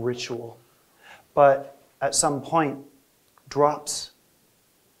 ritual, but at some point drops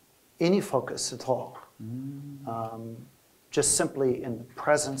any focus at all, just simply in the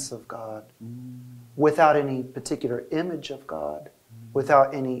presence of God, without any particular image of God,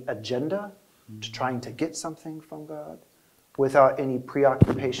 without any agenda to trying to get something from God, without any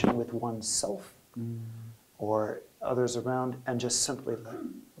preoccupation with oneself or others around, and just simply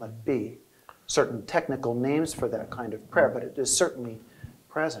let be. Certain technical names for that kind of prayer, but it is certainly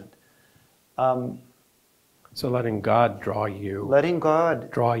present. So letting God draw you. Letting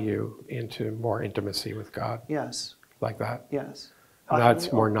God draw you into more intimacy with God. Yes. Like that. Yes. And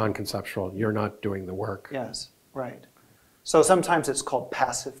that's more non-conceptual. You're not doing the work. Yes, right. So sometimes it's called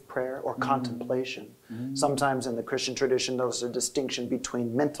passive prayer or contemplation. Sometimes in the Christian tradition, there's a distinction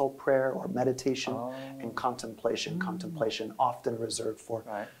between mental prayer or meditation and contemplation. Contemplation often reserved for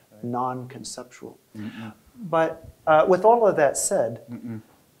non-conceptual. But with all of that said,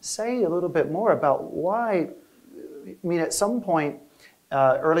 say a little bit more about why. I mean, at some point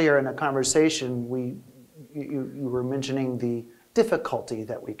earlier in a conversation, you were mentioning the difficulty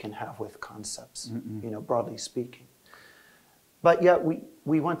that we can have with concepts, broadly speaking. But yet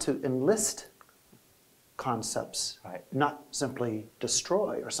we want to enlist concepts, not simply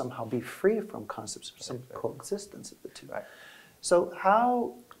destroy or somehow be free from concepts, or some coexistence of the two. So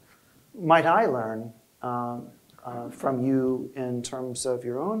how might I learn from you in terms of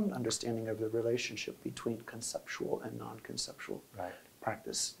your own understanding of the relationship between conceptual and non-conceptual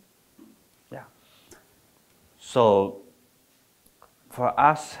practice? Yeah. So for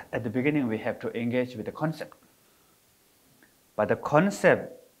us, at the beginning, we have to engage with the concept. But the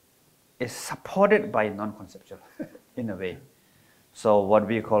concept is supported by non-conceptual in a way. So what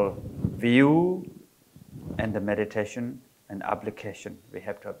we call view and the meditation and application, we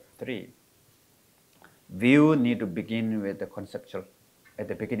have to have three. View need to begin with the conceptual at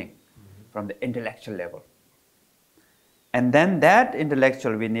the beginning, from the intellectual level. And then that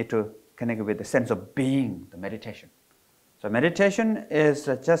intellectual, we need to connect with the sense of being, the meditation. So meditation is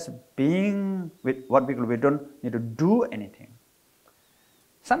just being with what we don't need to do anything.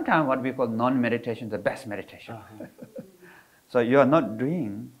 Sometimes what we call non-meditation is the best meditation. So you are not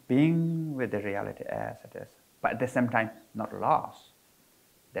doing, being with the reality as it is, but at the same time not lost.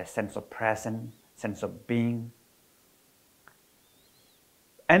 That sense of presence, sense of being,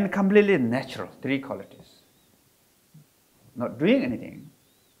 and completely natural, three qualities. Not doing anything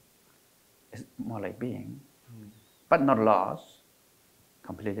is more like being, but not lost,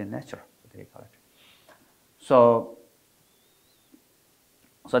 completely natural, three qualities.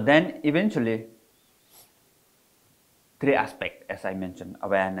 So then eventually, three aspects, as I mentioned: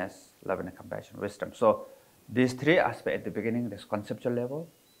 awareness, love and compassion, wisdom. So these three aspects at the beginning, this conceptual level,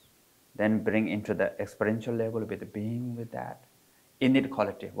 then bring into the experiential level with the being with that. Innate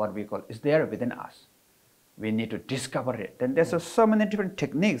quality, what we call, is there within us. We need to discover it. Then there's so many different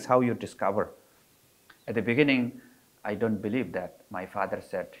techniques how you discover. At the beginning, I don't believe that. My father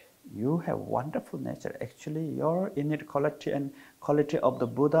said, you have wonderful nature. Actually, your innate quality and quality of the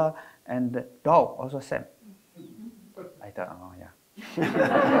Buddha and the dog also same. I thought, oh yeah.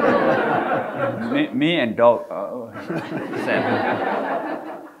 me and dog, same.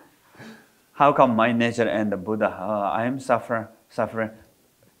 how come my nature and the Buddha, I am suffering,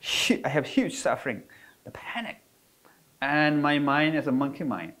 I have huge suffering, the panic. And my mind is a monkey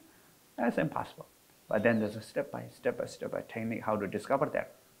mind. That's impossible. But then there's a step by step technique how to discover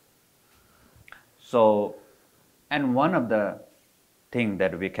that. So, and one of the things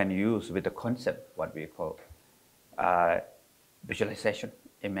that we can use with the concept, what we call visualization,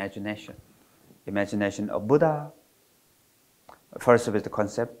 imagination of Buddha, first with the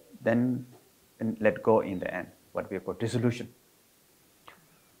concept, then let go in the end, what we call dissolution.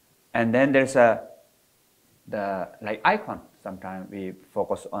 And then there's the like icon. Sometimes we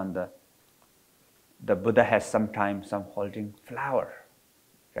focus on the Buddha has sometimes some holding flower,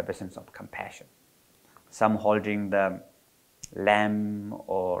 represents of compassion. Some holding the lamb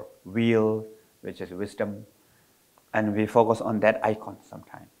or wheel, which is wisdom. And we focus on that icon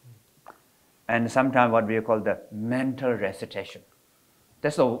sometimes. And sometimes what we call the mental recitation.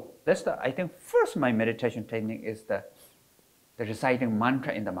 That's the I think first my meditation technique is the reciting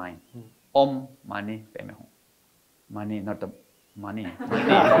mantra in the mind. Om mani padme hum. Mani, not the money.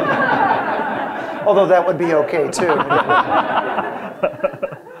 Although that would be okay too.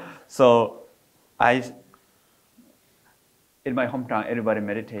 So in my hometown, everybody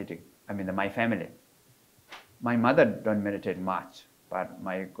meditating. I mean, my family. My mother don't meditate much, but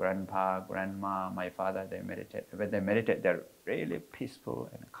my grandpa, grandma, my father, they meditate. When they meditate, they're really peaceful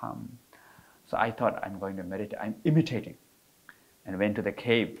and calm. So I thought I'm going to meditate. I'm imitating, and went to the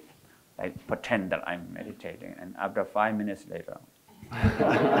cave. I pretend that I'm meditating, and after 5 minutes later,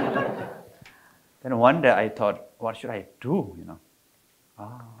 then one day I thought, what should I do?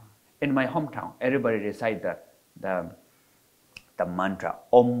 In my hometown, everybody recite the mantra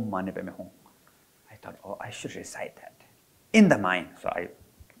Om Mani Padme Hum. I thought, oh, I should recite that in the mind. So I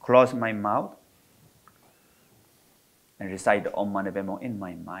closed my mouth and recite the Om Mani Padme Hum in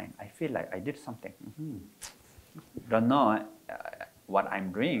my mind. I feel like I did something. Don't know what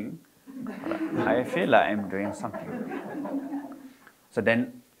I'm doing. I feel like I'm doing something. So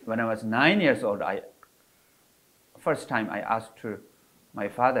then, when I was 9 years old, first time I asked my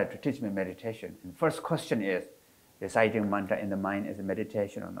father to teach me meditation. And first question is, reciting mantra in the mind is a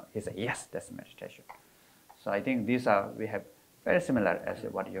meditation or not? He said, yes, that's meditation. So I think we have very similar as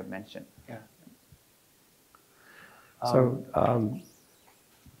what you mentioned. Yeah. So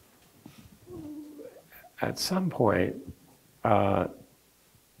at some point,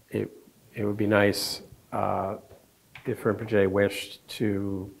 it would be nice if Rinpoche wished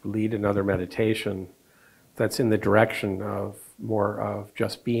to lead another meditation that's in the direction of more of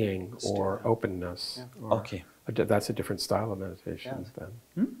just being or openness. Yeah. Or Okay. That's a different style of meditation then.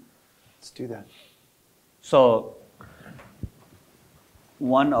 Let's do that. So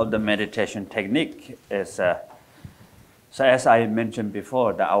one of the meditation technique is, so as I mentioned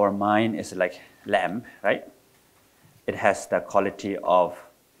before, that our mind is like lamp, right? It has the quality of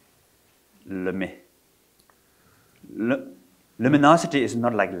luminosity is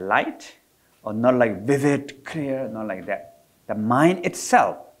not like light or not like vivid, clear, not like that. The mind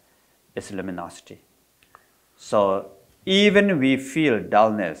itself is luminosity. So even we feel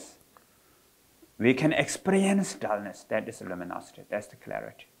dullness, we can experience dullness. That is luminosity. That's the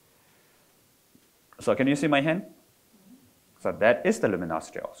clarity. So can you see my hand? So that is the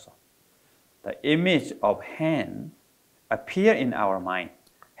luminosity also. The image of hand appear in our mind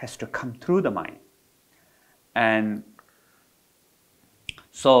has to come through the mind. And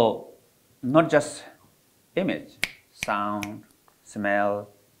so not just image, sound, smell,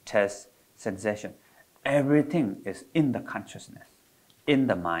 taste, sensation. Everything is in the consciousness, in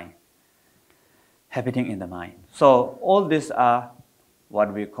the mind, happening in the mind. So all these are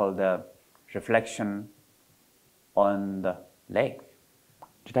what we call the reflection on the lake.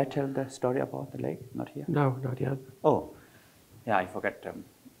 Did I tell the story about the lake? Not here? No, not yet. Oh, yeah, I forgot.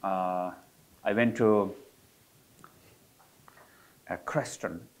 I went to a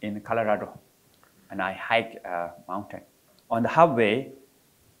restaurant in Colorado, and I hiked a mountain. On the halfway,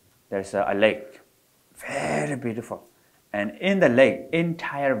 there's a lake, very beautiful. And in the lake,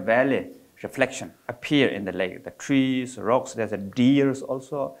 entire valley reflection appear in the lake. The trees, rocks, there's a deers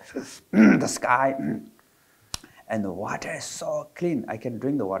also, the sky. And the water is so clean. I can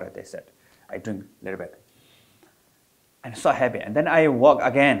drink the water, they said. I drink a little bit. I'm so happy. And then I walk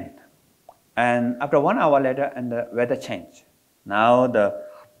again. And after 1 hour later, and the weather changed. Now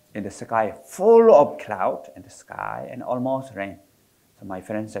in the sky, full of cloud in the sky and almost rain. So my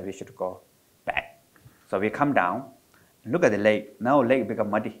friend said we should go back. So we come down, and look at the lake. Now lake become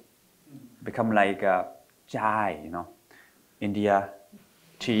muddy. Become like chai, India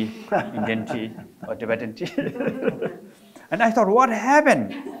tea, Indian tea, or Tibetan tea. And I thought, what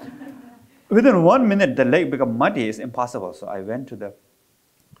happened? Within 1 minute, the leg become muddy. It's impossible. So I went to the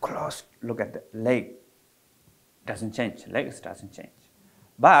close look at the leg. Doesn't change. Legs doesn't change.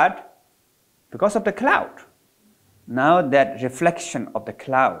 But because of the cloud, now that reflection of the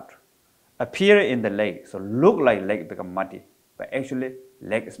cloud appear in the leg. So look like leg become muddy, but actually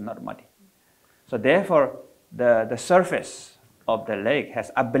leg is not muddy. So therefore, the surface of the leg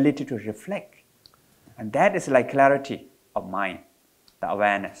has ability to reflect. And that is like clarity of mind, the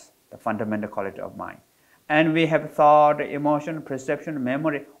awareness, the fundamental quality of mind. And we have thought, emotion, perception,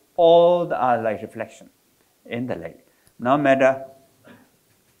 memory, all are like reflection in the leg. No matter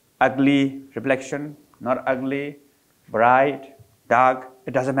ugly reflection, not ugly, bright, dark,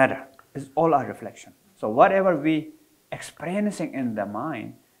 it doesn't matter. It's all our reflection. So whatever we experiencing in the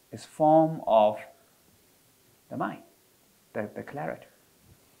mind is form of the mind, the clarity.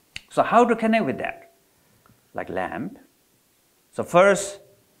 So how to connect with that? Like lamp. So first,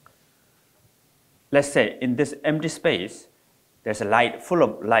 let's say in this empty space, there's a light, full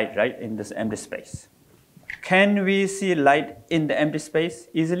of light, right, in this empty space. Can we see light in the empty space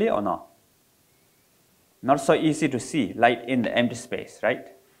easily or not? Not so easy to see light in the empty space, right?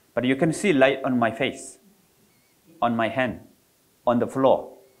 But you can see light on my face, on my hand, on the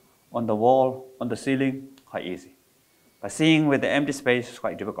floor, on the wall, on the ceiling, quite easy. But seeing with the empty space is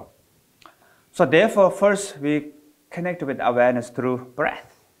quite difficult. So therefore, first we connect with awareness through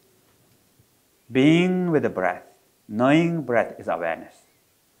breath. Being with the breath, knowing breath is awareness.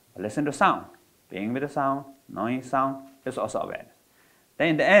 Listen to sound. Being with the sound, knowing sound is also awareness. Then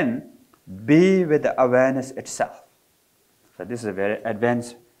in the end, be with the awareness itself. So this is a very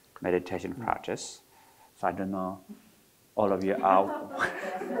advanced meditation practice. So I don't know, all of you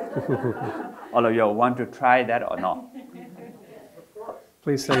want to try that or not?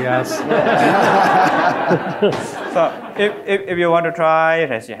 Please say yes. So if you want to try,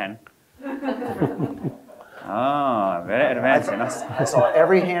 raise your hand. Oh, very advanced, you know. I saw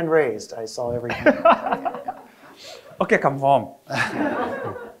every hand raised. I saw every hand. Okay, come home.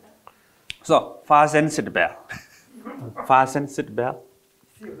 So, fasten seat belt. Fasten seat belt.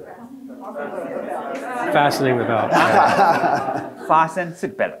 Fastening the belt. Fasten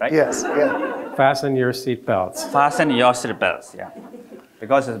seat belt, right? Yes, yeah. Fasten your seat belts. Fasten your seat belts, yeah.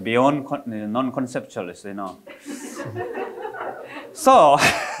 Because it's beyond non-conceptualist, you know. So,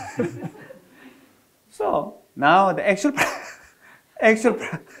 so now the actual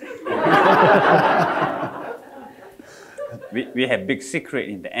we have big secret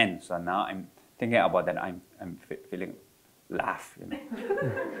in the end. So now I'm thinking about that. I'm feeling laugh, you know.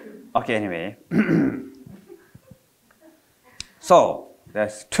 Okay, anyway. So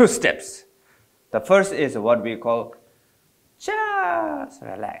there's two steps. The first is what we call just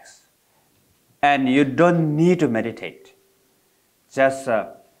relax, and you don't need to meditate. Just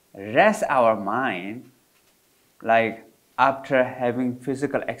rest our mind, like after having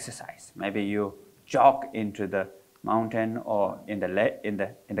physical exercise. Maybe you jog into the mountain or in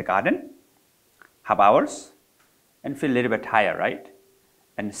the garden, half hours, and feel a little bit tired, right?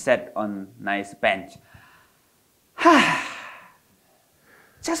 And sit on nice bench.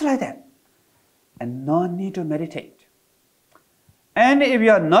 Just like that. And no need to meditate. And if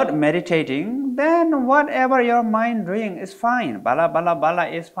you are not meditating, then whatever your mind doing is fine. Bala bala bala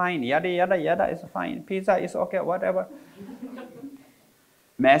is fine. Yada yada yada is fine. Pizza is okay. Whatever.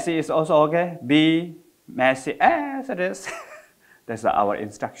 Messy is also okay. Be messy as it is. That's our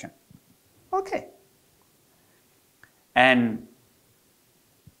instruction. Okay. And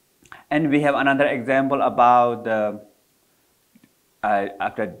we have another example about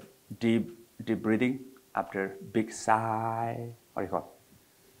after deep breathing, after big sigh. What do you call it?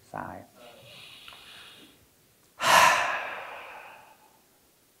 Sigh.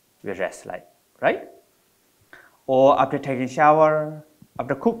 We rest, like, right? Or after taking shower,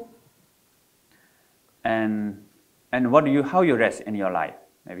 after cook. And how you rest in your life?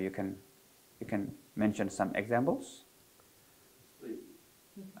 Maybe you can mention some examples.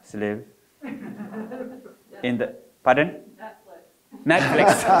 Sleep. In the pardon?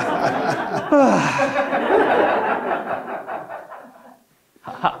 Netflix.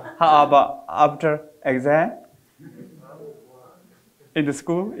 How about after exam? In the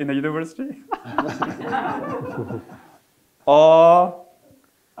school, in the university? Or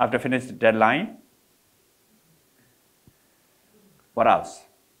after finish the deadline? What else?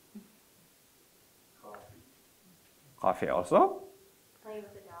 Coffee also? Play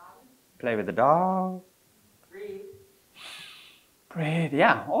with the dog. Play with the dog. Breathe. Breathe,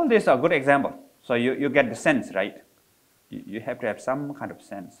 yeah. All these are good examples. So you get the sense, right? You have to have some kind of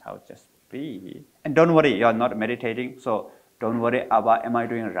sense how just breathe. And don't worry, you're not meditating. So Don't worry about am I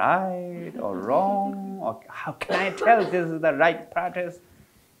doing right or wrong, or how can I tell this is the right practice?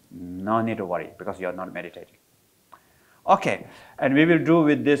 No need to worry because you're not meditating. Okay, and we will do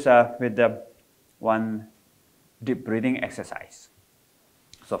with this with the one deep breathing exercise.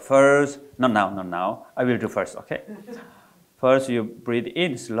 So first, not now. I will do first. Okay. First, you breathe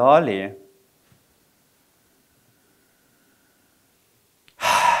in slowly.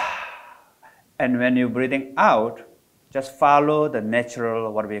 And when you're breathing out, just follow the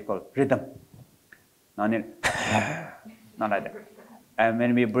natural, what we call, rhythm. No need, not like that. And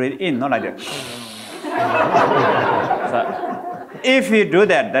when we breathe in, not like that. So, if we do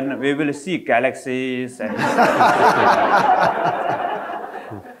that, then we will see galaxies and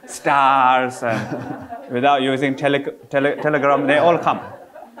stars, and without using telegram, they all come.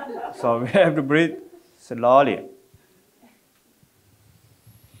 So we have to breathe slowly.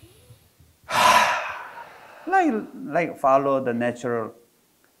 Like follow the natural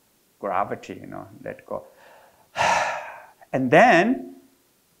gravity, let go. And then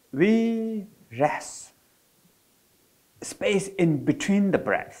we rest. Space in between the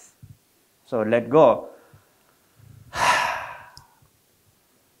breaths. So let go.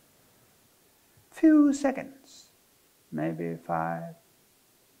 Few seconds, maybe 4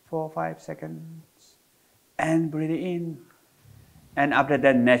 or 5 seconds. And breathe in. And after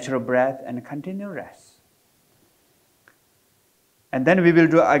that, natural breath and continue rest. And then we will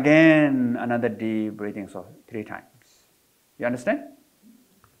do again another deep breathing, so 3 times. You understand?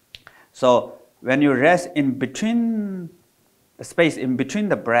 So when you rest in between the space in between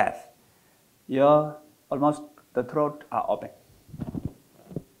the breath, almost the throat are open.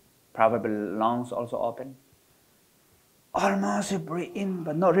 Probably lungs also open. Almost you breathe in,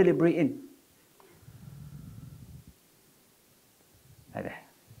 but not really breathe in. Like that.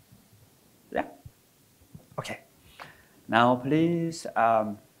 Yeah? Okay. Now please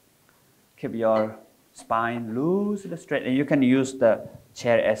keep your spine loose and straight. And you can use the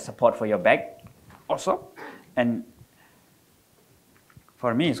chair as support for your back also. And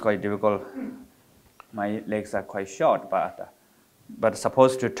for me it's quite difficult. My legs are quite short, but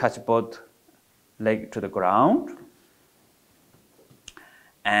supposed to touch both legs to the ground.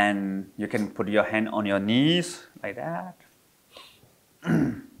 And you can put your hand on your knees like that.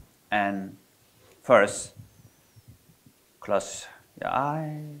 And first, close your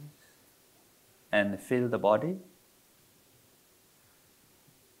eyes and feel the body.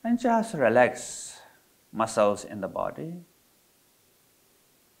 And just relax muscles in the body.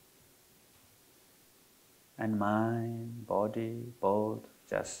 And mind, body, both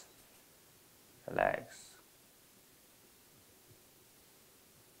just relax.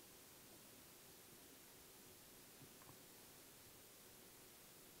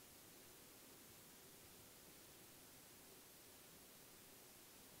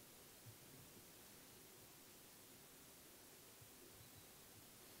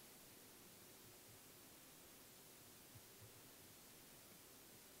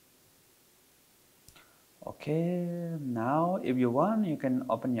 Okay, now if you want, you can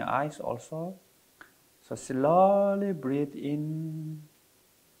open your eyes also. So slowly breathe in.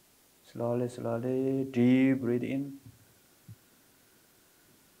 Slowly, deep breathe in.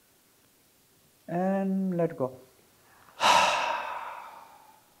 And let go.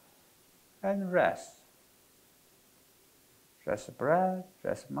 And rest. Rest breath,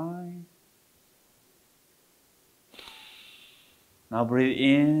 rest mind. Now breathe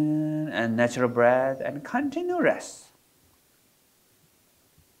in and natural breath and continue rest.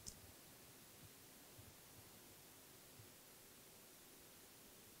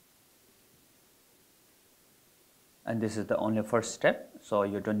 And this is the only first step, so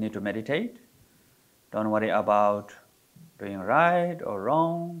you don't need to meditate. Don't worry about doing right or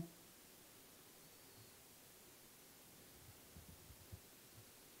wrong.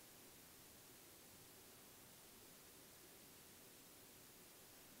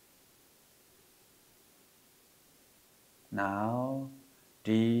 Now,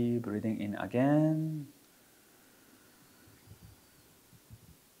 deep breathing in again.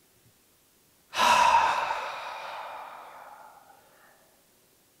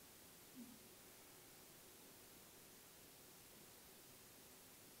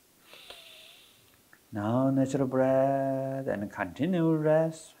 Now, natural breath and continue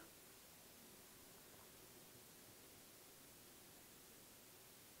rest.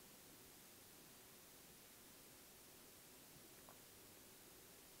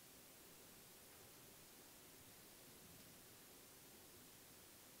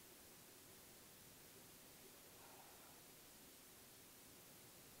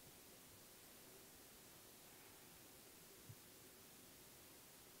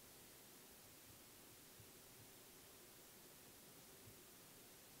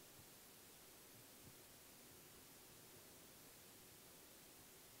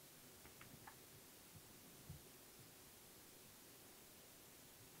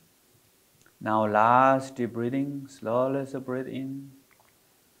 Now last deep breathing, slowly breathe in.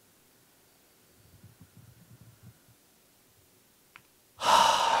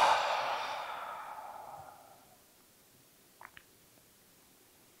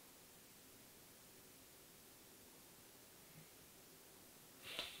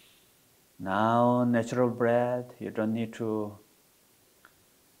 Now natural breath, you don't need to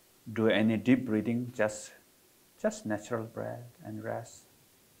do any deep breathing, just natural breath and rest.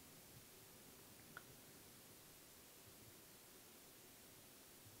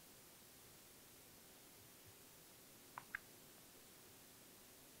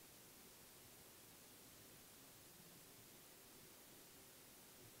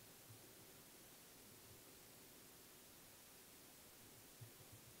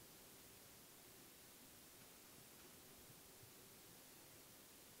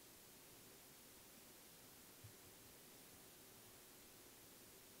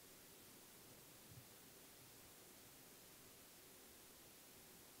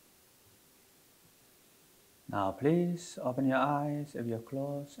 Now please open your eyes if you're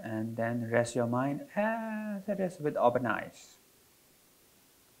closed, and then rest your mind as it is with open eyes.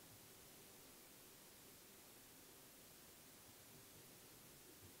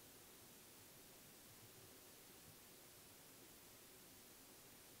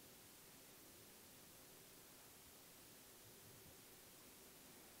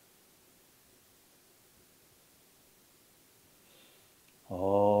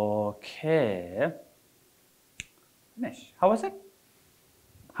 Okay. Finish. How was it?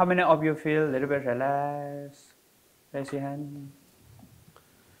 How many of you feel a little bit relaxed? Raise your hand.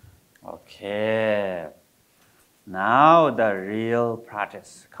 Okay. Now the real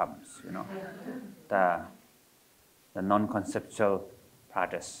practice comes, the non-conceptual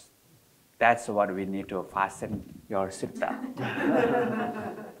practice. That's what we need to fasten your seatbelt.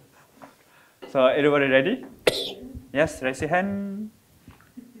 So everybody ready? Yes, raise your hand.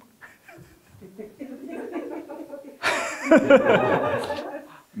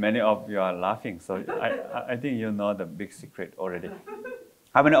 Many of you are laughing, so I think you know the big secret already.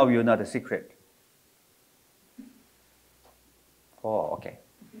 How many of you know the secret? Oh, okay.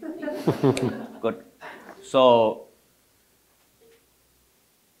 Good. So,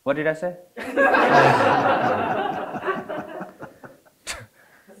 what did I say?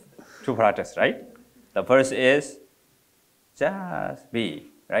 Two practice, right? The first is just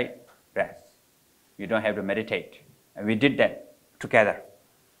be, right? Rest. You don't have to meditate. And we did that together.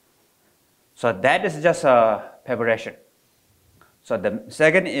 So that is just a preparation. So the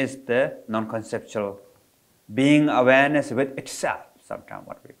second is the non-conceptual, being awareness with itself, sometimes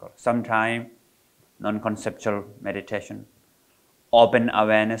what we call. Sometimes non-conceptual meditation, open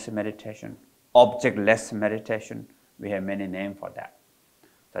awareness meditation, objectless meditation. We have many names for that.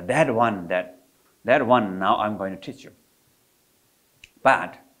 So that one now I'm going to teach you.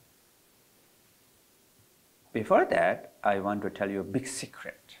 But before that, I want to tell you a big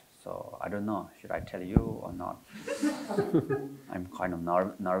secret. So I don't know, should I tell you or not? I'm kind of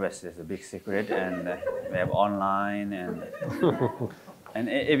nervous. It's a big secret, and we have online, and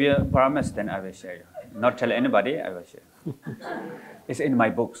if you promise, then I will share you. Not tell anybody, I will share. It's in my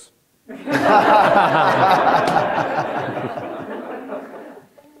books.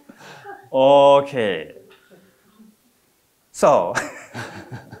 Okay. So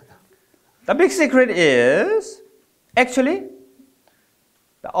the big secret is, actually,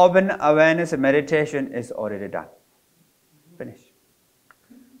 the open awareness meditation is already done. Finish.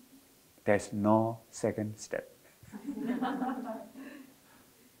 There's no second step.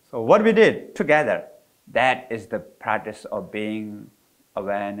 So what we did together, that is the practice of being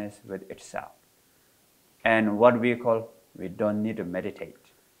awareness with itself. And what we call, we don't need to meditate.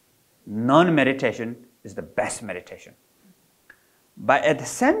 Non-meditation is the best meditation. But at the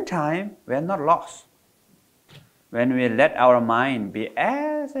same time, we are not lost. When we let our mind be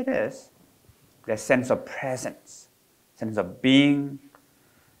as it is, the sense of presence, sense of being,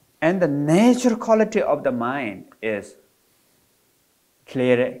 and the natural quality of the mind is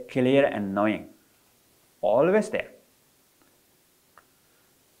clear and knowing, always there.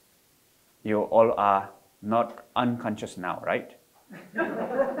 You all are not unconscious now, right?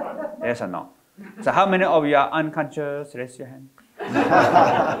 Yes or no? So how many of you are unconscious? Raise your hand.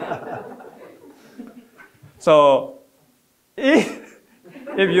 So, if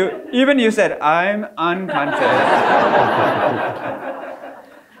you said, I'm unconscious,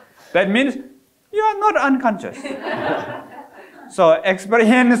 that means you are not unconscious. So,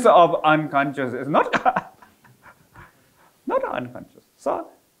 experience of unconscious is not unconscious.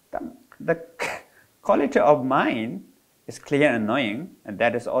 So, the quality of mind is clear and knowing, and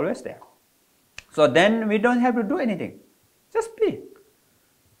that is always there. So then we don't have to do anything. Just be.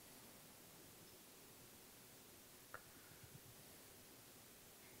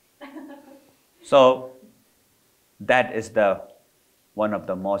 So that is one of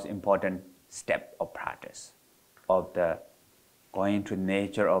the most important step of practice, of the going to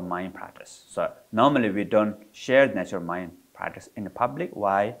nature of mind practice. So normally we don't share nature of mind practice in the public.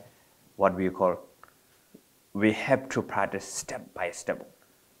 Why? What we call, we have to practice step by step,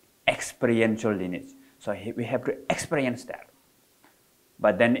 experiential lineage. So we have to experience that.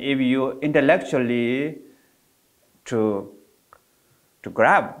 But then if you intellectually to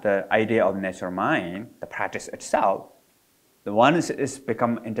grab the idea of nature mind, the practice itself, the one is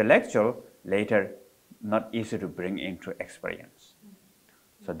become intellectual, later not easy to bring into experience.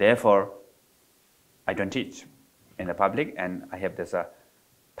 So therefore, I don't teach in the public, and I have this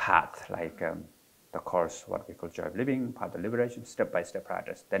path, like the course, what we call Joy of Living, Path of Liberation, step-by-step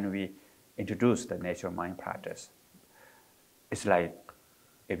practice. Then we introduce the nature mind practice. It's like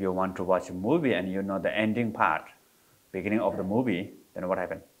if you want to watch a movie and you know the ending part, beginning of the movie, then what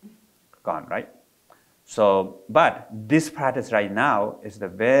happened? Gone, right? So, but this practice right now is the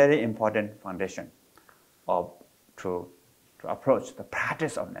very important foundation to approach the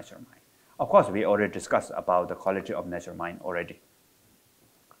practice of nature mind. Of course, we already discussed about the quality of nature mind already.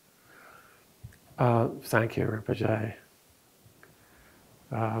 Thank you, Rinpoche.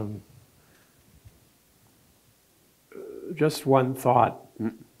 Just one thought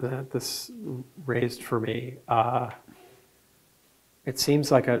that this raised for me. It seems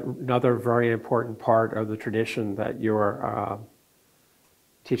like another very important part of the tradition that you're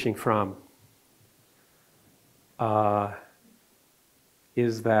teaching from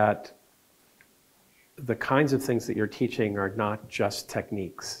is that the kinds of things that you're teaching are not just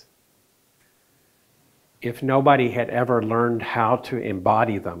techniques. If nobody had ever learned how to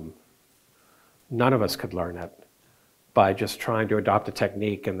embody them, none of us could learn it by just trying to adopt a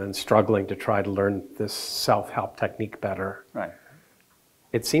technique and then struggling to try to learn this self-help technique better. Right.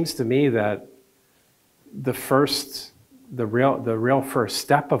 It seems to me that the real first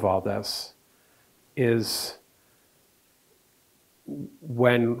step of all this is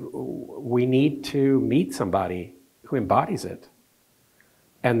when we need to meet somebody who embodies it.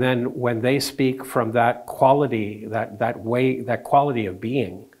 And then when they speak from that quality, that quality of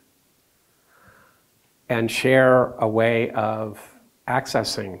being, and share a way of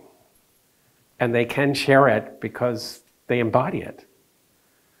accessing, and they can share it because they embody it,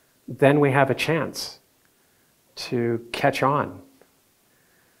 then we have a chance to catch on.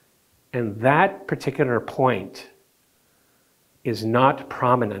 And that particular point is not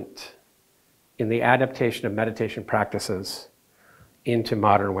prominent in the adaptation of meditation practices into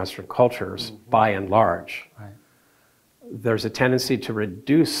modern Western cultures, by and large. Right. There's a tendency to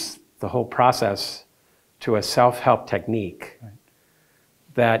reduce the whole process to a self-help technique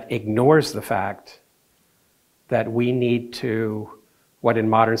that ignores the fact that we need to, what in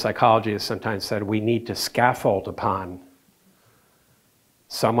modern psychology is sometimes said, we need to scaffold upon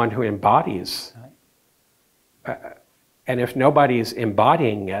someone who embodies. And if nobody's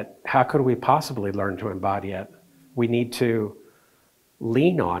embodying it, how could we possibly learn to embody it? We need to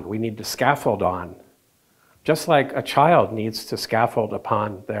lean on, we need to scaffold on. Just like a child needs to scaffold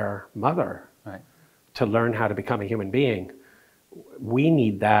upon their mother to learn how to become a human being, we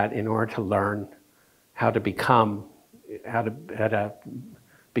need that in order to learn how to become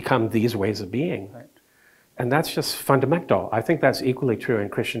these ways of being. Right. And that's just fundamental. I think that's equally true in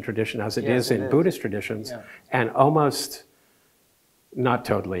Christian tradition as it is in Buddhist traditions, and almost, not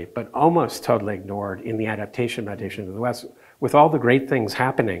totally, but almost totally ignored in the adaptation meditation of the West, with all the great things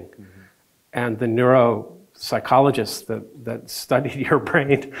happening. And the neuropsychologists that studied your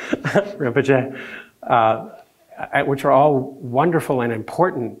brain, Rinpoche, which are all wonderful and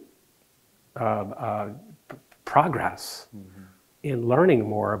important progress in learning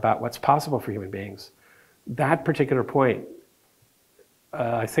more about what's possible for human beings. That particular point,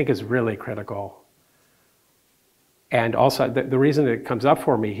 I think, is really critical. And also, the reason it comes up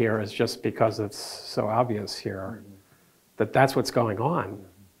for me here is just because it's so obvious here that that's what's going on.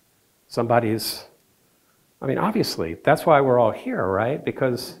 Obviously, that's why we're all here, right?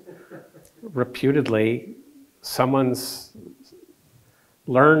 Because reputedly, someone's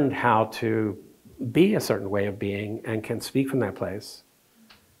learned how to be a certain way of being and can speak from that place.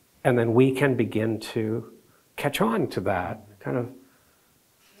 And then we can begin to catch on to that.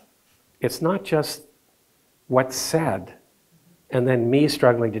 It's not just what's said, and then me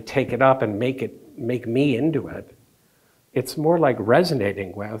struggling to take it up and make me into it. It's more like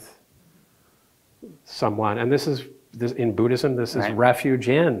resonating with someone. And this in Buddhism, this is refuge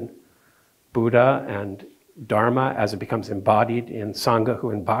in. Buddha and Dharma as it becomes embodied in Sangha,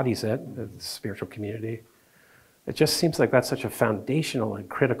 who embodies it, the spiritual community. It just seems like that's such a foundational and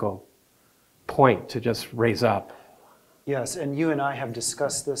critical point to just raise up. Yes, and you and I have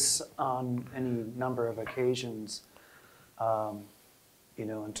discussed this on any number of occasions,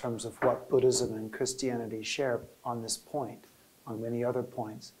 in terms of what Buddhism and Christianity share on this point, on many other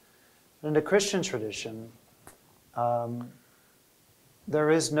points. In the Christian tradition, there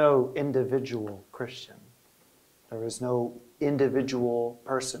is no individual Christian. There is no individual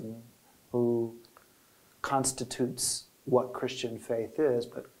person who constitutes what Christian faith is,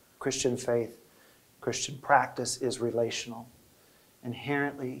 but Christian faith, Christian practice is relational,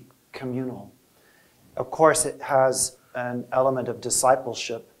 inherently communal. Of course, it has an element of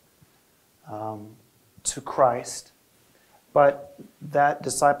discipleship to Christ, but that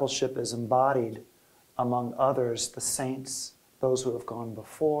discipleship is embodied among others, the saints, those who have gone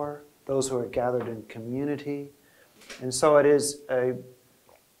before, those who are gathered in community. And so it's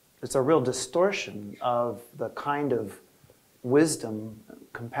a real distortion of the kind of wisdom,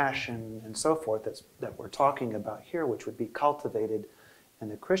 compassion, and so forth that we're talking about here, which would be cultivated in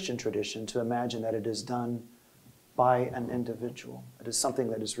the Christian tradition, to imagine that it is done by an individual. It is something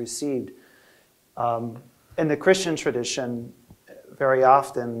that is received. In the Christian tradition, very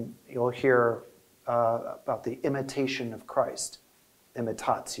often you'll hear about the imitation of Christ,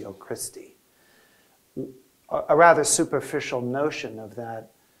 imitatio Christi. A rather superficial notion of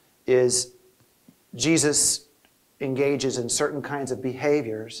that is Jesus engages in certain kinds of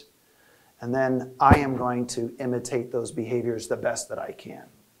behaviors, and then I am going to imitate those behaviors the best that I can.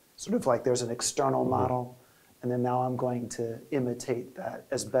 Sort of like there's an external model, and then now I'm going to imitate that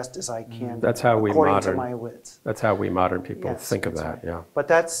as best as I can. That's how according to my wits. That's how we modern people Yes, think of that, right. yeah. But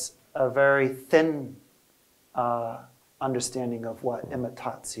that's a very thin understanding of what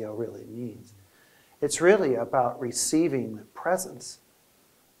imitatio really means. It's really about receiving the presence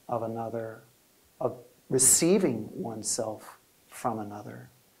of another, of receiving oneself from another,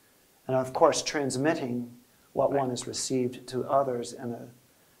 and of course transmitting what one has received to others in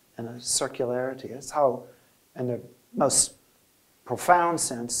a circularity. That's how, in the most profound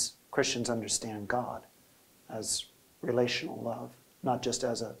sense, Christians understand God, as relational love, not just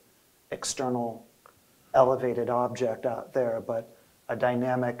as an external elevated object out there, but a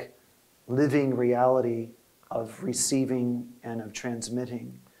dynamic living reality of receiving and of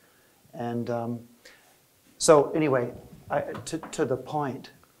transmitting. And so anyway, to the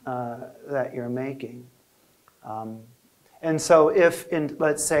point that you're making. And so if,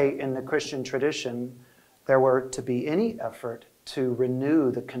 let's say, in the Christian tradition, there were to be any effort to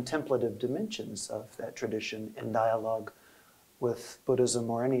renew the contemplative dimensions of that tradition in dialogue with Buddhism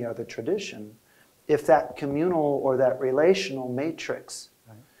or any other tradition, if that communal or that relational matrix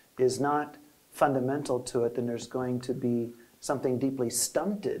is not fundamental to it, then there's going to be something deeply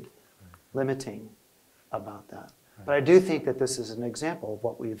stunted, limiting about that. But I do think that this is an example of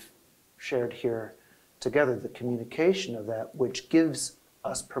what we've shared here together, the communication of that, which gives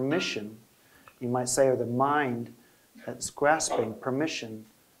us permission, you might say, or the mind that's grasping permission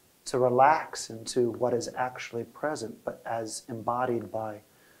to relax into what is actually present, but as embodied by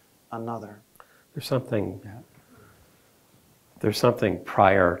another. There's something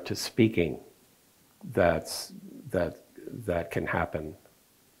prior to speaking that can happen,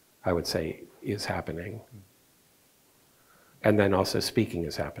 I would say, is happening. And then also speaking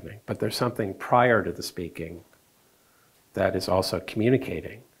is happening. But there's something prior to the speaking that is also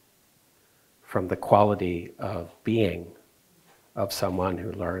communicating from the quality of being of someone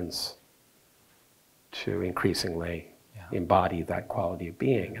who learns to increasingly embody that quality of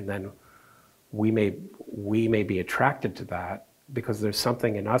being. And then we may be attracted to that because there's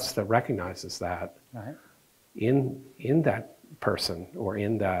something in us that recognizes that in that person or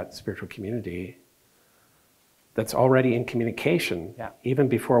in that spiritual community that's already in communication, even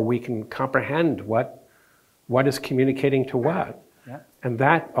before we can comprehend what is communicating to what. And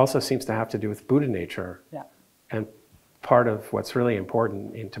that also seems to have to do with Buddha nature. And part of what's really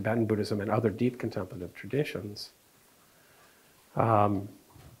important in Tibetan Buddhism and other deep contemplative traditions. There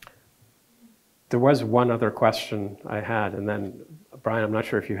was one other question I had, and then, Brian, I'm not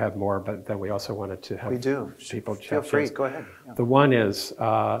sure if you have more, but then we also wanted to have people chat. Feel free, go ahead. The one is,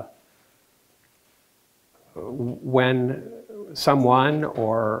 when someone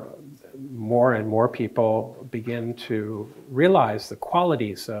or more and more people begin to realize the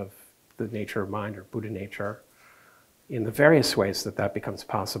qualities of the nature of mind or Buddha nature in the various ways that becomes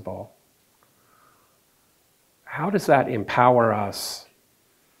possible, how does that empower us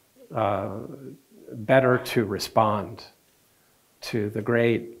better to respond to the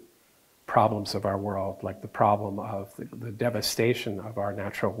great problems of our world, like the problem of the devastation of our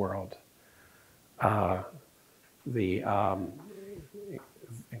natural world, the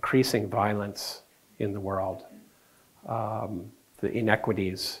increasing violence in the world, the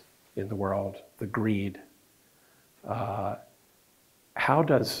inequities in the world, the greed. How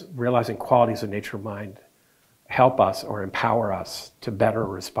does realizing qualities of nature mind help us or empower us to better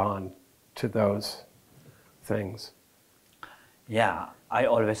respond to those things? Yeah, I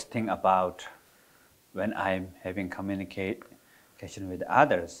always think about when I'm having communication with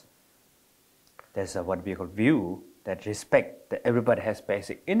others, there's a what we call view that respect that everybody has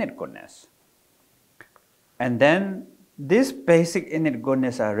basic innate goodness. And then this basic innate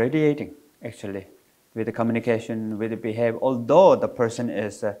goodness are radiating actually with the communication, with the behavior, although the person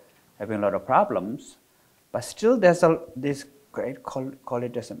is having a lot of problems, but still there's this great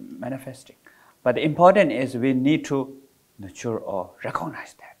quality as manifesting. But the important is we need to nurture or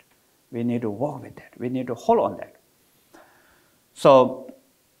recognize that. We need to work with that. We need to hold on that. So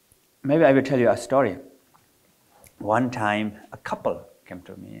maybe I will tell you a story. One time a couple came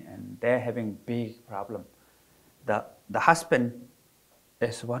to me and they're having big problem. The husband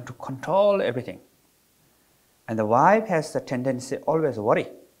is want to control everything. And the wife has the tendency always worry.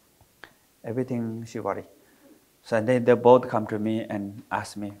 Everything she worry. So they both come to me and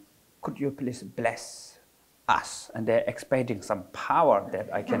ask me, could you please bless us? And they're expecting some power that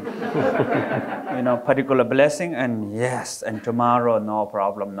I can, particular blessing, and yes, and tomorrow, no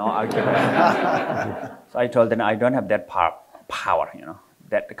problem, no argument. So I told them I don't have that power,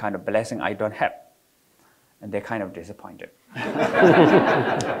 that kind of blessing I don't have. And they're kind of disappointed.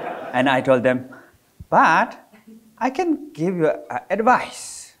 And I told them, but I can give you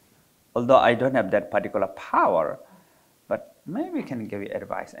advice. Although I don't have that particular power, but maybe we can give you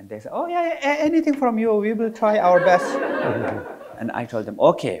advice. And they say, oh yeah, anything from you, we will try our best. And I told them,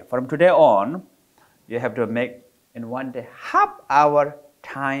 okay, from today on, you have to make in one day half-hour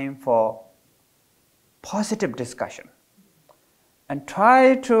time for positive discussion. And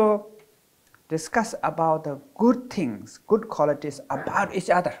try to discuss about the good things, good qualities about each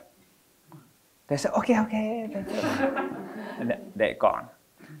other. They say, okay. And they're gone.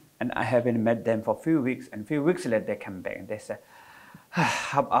 And I haven't met them for a few weeks, and a few weeks later they come back and they say,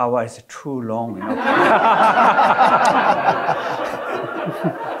 half hour is too long,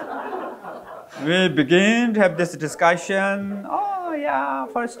 We begin to have this discussion. Oh yeah,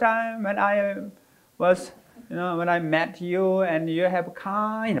 first time when I was, when I met you and you have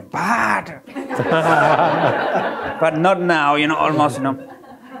kind, but but not now, almost,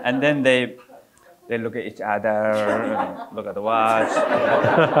 And then they look at each other, look at the watch,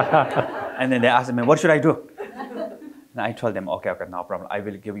 and then they ask me, what should I do? And I told them, okay, no problem. I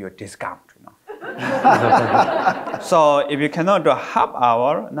will give you a discount, So if you cannot do a half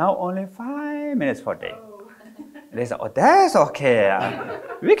hour, now only 5 minutes per day. They say, oh, that's okay.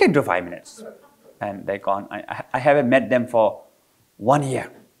 We can do 5 minutes. And they're gone. I haven't met them for 1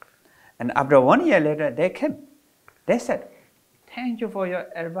 year. And after 1 year later, they came. They said, thank you for your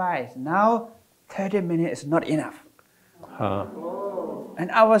advice. Now, 30 minutes is not enough. And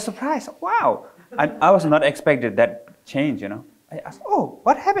I was surprised. Wow. I was not expecting that change, I asked, oh,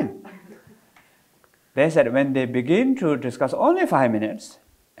 what happened? They said when they begin to discuss only 5 minutes,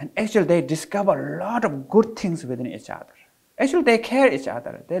 and actually they discover a lot of good things within each other. Actually, they care each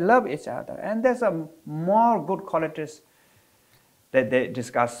other. They love each other. And there's more good qualities that they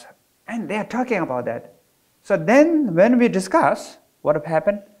discuss. And they are talking about that. So then when we discuss what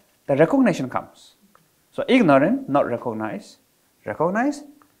happened, the recognition comes. So ignorant, not recognize. Recognize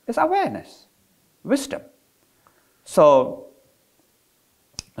is awareness, wisdom. So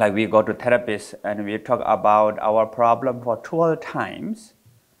like we go to therapists and we talk about our problem for 12 times,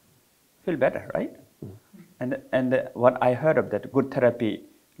 feel better, right? And what I heard of that, good therapy,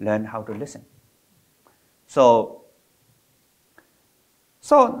 learn how to listen. So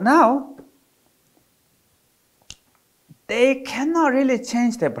now, they cannot really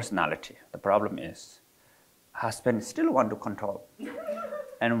change their personality. The problem is, husband still want to control,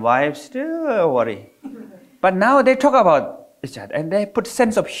 and wife still worry. But now they talk about each other, and they put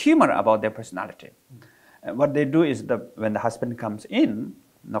sense of humor about their personality. And what they do is, when the husband comes in,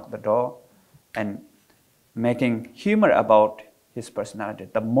 knock the door, and making humor about his personality.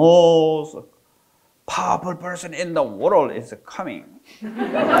 The most powerful person in the world is coming.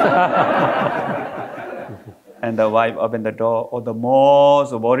 And the wife opened the door, oh, the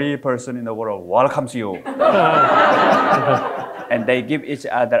most worried person in the world welcomes you. And they give each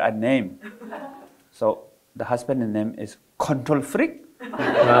other a name. So the husband's name is control freak,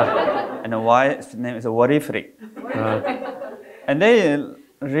 and the wife's name is a worry freak. And they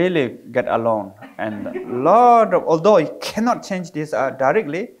really get along. And lot of, although you cannot change this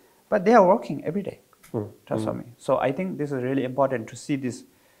directly, but they are working every day. Trust me. So I think this is really important to see these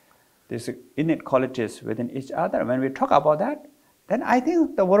innate qualities within each other. When we talk about that, then I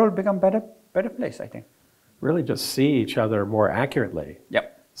think the world will become better place, I think. Really just see each other more accurately.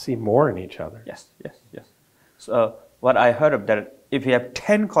 Yep. See more in each other. Yes. So what I heard of that, if you have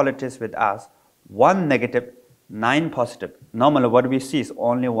 10 qualities with us, 1 negative, 9 positive. Normally what we see is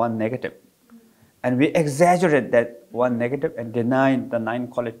only 1 negative. And we exaggerate that 1 negative and deny the 9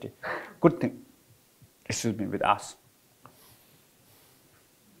 quality. Good thing, with us.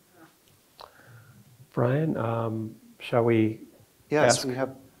 Brian, shall we Yes, ask? we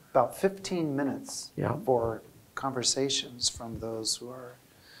have about 15 minutes Yeah. for conversations from those who are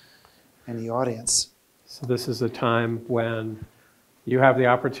in the audience. So this is a time when you have the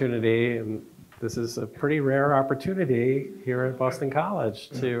opportunity, and this is a pretty rare opportunity here at Boston College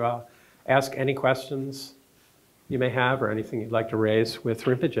to ask any questions you may have or anything you'd like to raise with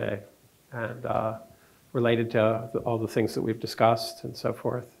Rinpoche and related to all the things that we've discussed and so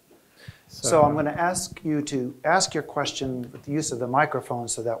forth. So I'm going to ask you to ask your question with the use of the microphone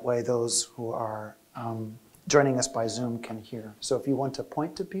so that way those who are joining us by Zoom can hear. So if you want to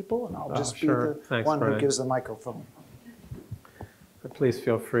point to people, and I'll just sure. be the Thanks, one Brian. who gives the microphone. But please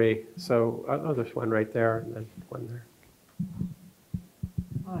feel free. So, there's one right there and then one there.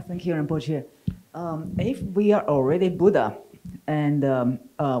 Thank you, Rinpoche. If we are already Buddha and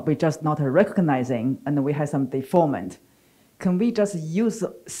we're just not recognizing and we have some deformment, can we just use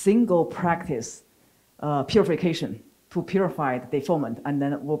single practice, purification, to purify the deformment and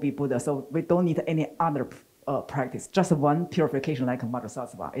then we'll be Buddha? So we don't need any other practice, just one purification like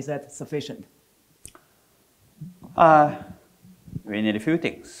Mahāyāna. Is that sufficient? We need a few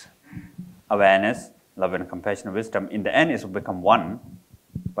things. Awareness, love and compassion, wisdom. In the end, it will become one.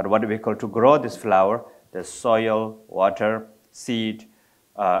 But what we call to grow this flower, there's soil, water, seed,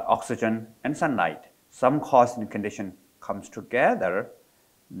 oxygen, and sunlight. Some cause and condition comes together,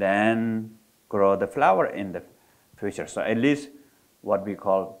 then grow the flower in the future. So at least what we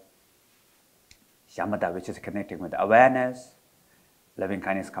call shamatha, which is connected with awareness, loving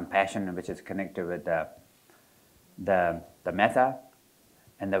kindness, compassion, which is connected with the metta,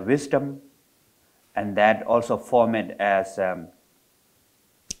 and the wisdom, and that also form it as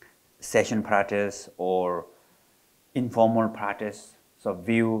session practice or informal practice. So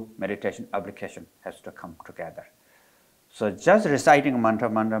view, meditation, application has to come together. So just reciting mantra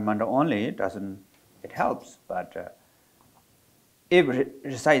only it helps. But if we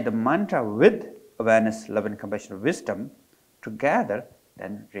recite the mantra with awareness, love and compassion, wisdom together,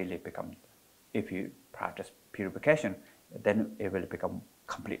 then really become, if you practice purification, then it will become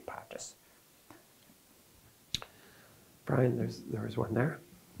complete practice. Brian, there was one there.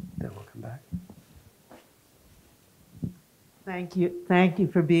 Then we'll come back. Thank you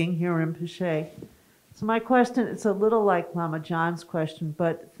for being here, Rinpoche. So my question, it's a little like Lama John's question,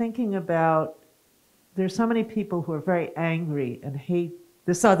 but thinking about, there's so many people who are very angry and hate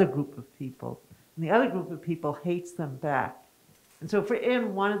this other group of people, and the other group of people hates them back. And so if we're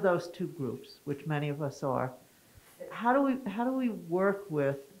in one of those two groups, which many of us are, how do we work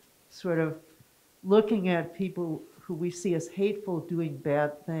with sort of looking at people who we see as hateful doing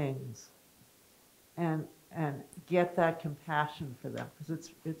bad things and get that compassion for them?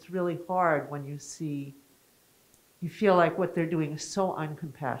 Because it's really hard when you feel like what they're doing is so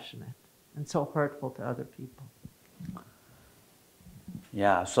uncompassionate and so hurtful to other people.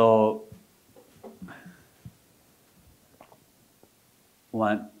 Yeah, so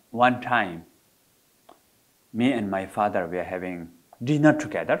one time, me and my father were having dinner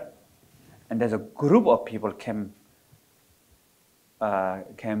together, and there's a group of people came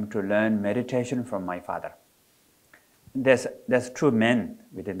to learn meditation from my father. There's two men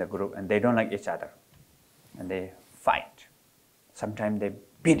within the group, and they don't like each other, and they fight. Sometimes they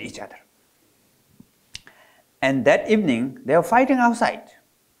beat each other. And that evening, they are fighting outside,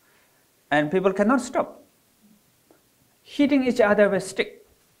 and people cannot stop hitting each other with stick.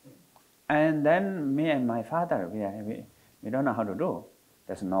 And then me and my father, we don't know how to do.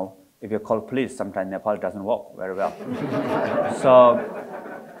 There's no, if you call police, sometimes Nepal doesn't work very well.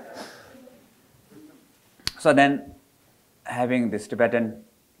 So then, having this Tibetan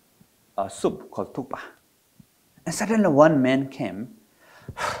soup called tukpa. And suddenly one man came.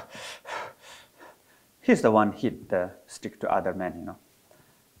 He's the one hit the stick to other men,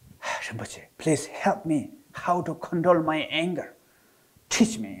 Rinpoche, please help me how to control my anger.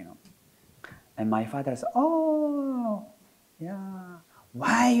 Teach me, And my father said, oh, yeah,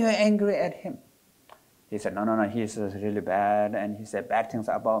 why are you angry at him? He said, no, he's really bad, and he said bad things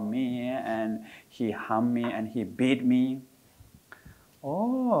about me, and he harmed me, and he beat me.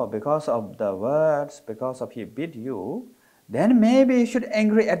 Oh, because of the words, because of he beat you, then maybe you should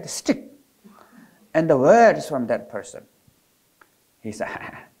angry at the stick and the words from that person. He said,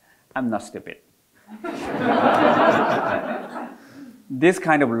 I'm not stupid. This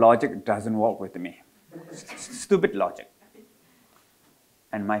kind of logic doesn't work with me. Stupid logic.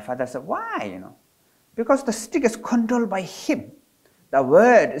 And my father said, why? Because the stick is controlled by him. The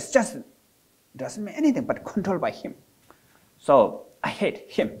word is just doesn't mean anything but controlled by him. So I hate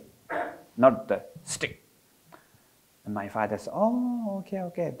him, not the stick. And my father said, oh,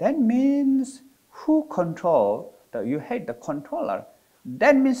 okay. That means who control, you hate the controller.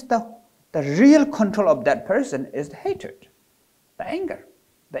 That means the real control of that person is the hatred, the anger,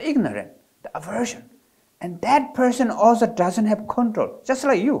 the ignorance, the aversion. And that person also doesn't have control, just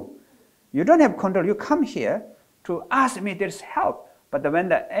like you. You don't have control. You come here to ask me this help. But when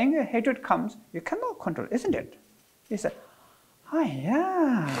the anger, hatred comes, you cannot control, isn't it? He said, oh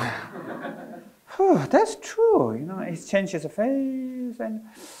yeah, that's true. He changed his face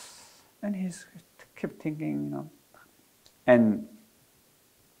and he's kept thinking, And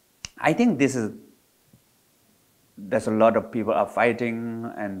I think there's a lot of people are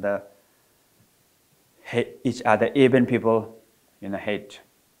fighting and hate each other. Even people, hate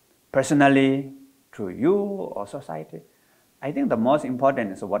personally through you or society. I think the most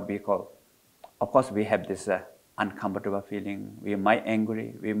important is what we call, of course, we have this uncomfortable feeling. We might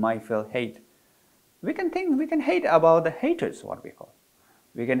angry. We might feel hate. We can hate about the haters, what we call.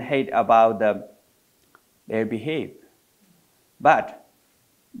 We can hate about their behavior. But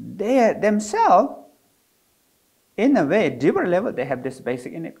they themselves, in a way, deeper level, they have this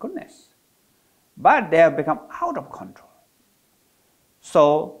basic innate goodness. But they have become out of control.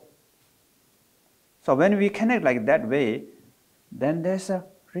 So when we connect like that way, then there's a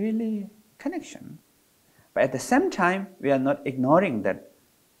really connection. But at the same time, we are not ignoring that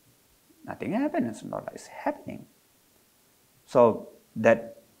nothing happens, not like it's happening. So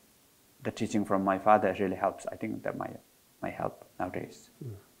that the teaching from my father really helps. I think that might help nowadays.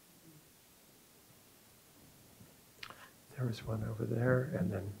 There was one over there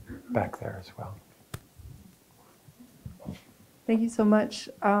and then back there as well. Thank you so much.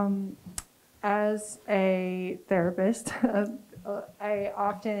 As a therapist, I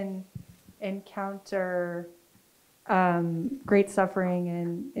often encounter great suffering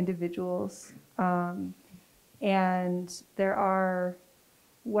in individuals. And there are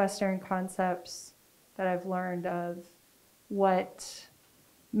Western concepts that I've learned of what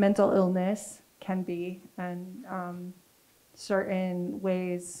mental illness can be, and certain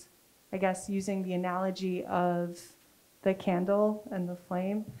ways, I guess, using the analogy of the candle and the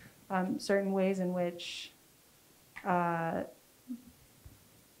flame, certain ways in which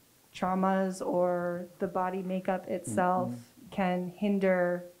traumas or the body makeup itself can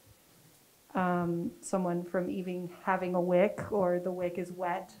hinder someone from even having a wick, or the wick is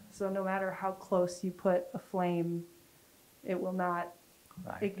wet. So no matter how close you put a flame, it will not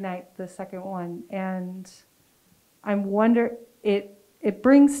ignite the second one. And I'm wondering, it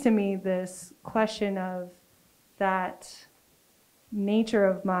brings to me this question of that nature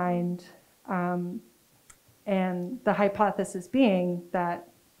of mind, and the hypothesis being that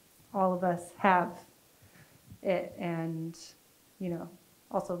all of us have it, and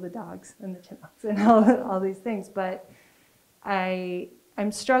also the dogs and the chipmunks and all these things. But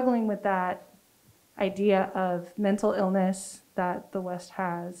I'm struggling with that idea of mental illness that the West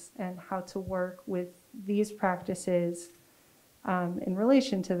has, and how to work with these practices in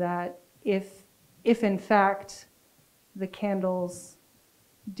relation to that, if in fact the candles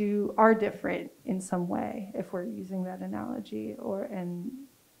are different in some way, if we're using that analogy,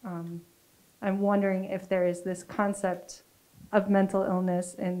 I'm wondering if there is this concept of mental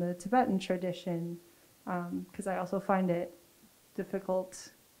illness in the Tibetan tradition, because I also find it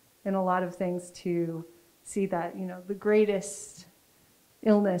difficult in a lot of things to see that the greatest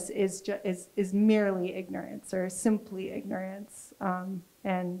illness is merely ignorance, or simply ignorance,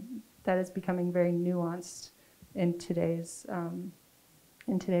 and that is becoming very nuanced in today's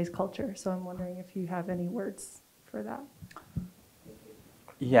culture. So I'm wondering if you have any words for that.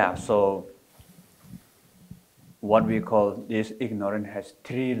 Yeah, so what we call this ignorance has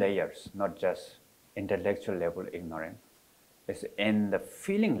 3 layers, not just intellectual level ignorance. It's in the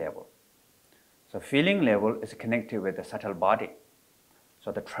feeling level. So feeling level is connected with the subtle body.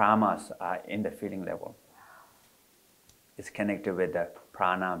 So the traumas are in the feeling level. It's connected with the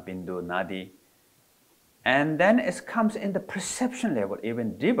prana, bindu, nadi. And then it comes in the perception level,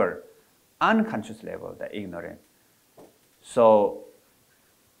 even deeper. unconscious level, the ignorant. So,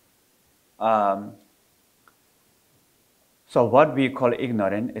 so what we call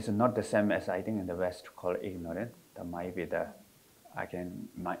ignorant is not the same as I think in the West call ignorant. That might be the,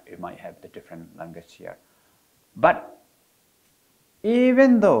 it might have the different language here. But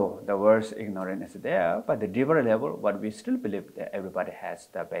even though the word ignorant is there, but the deeper level, what we still believe that everybody has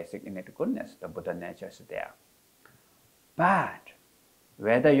the basic innate goodness, the Buddha nature is there. But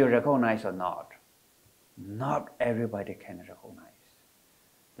whether you recognize or not everybody can recognize.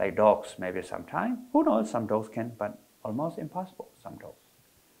 Like dogs, maybe sometimes, who knows, some dogs can, but almost impossible, some dogs.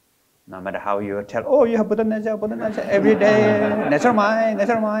 No matter how you tell, oh, you have Buddha nature every day, nature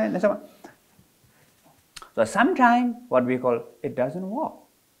mind. So sometimes what we call, it doesn't work.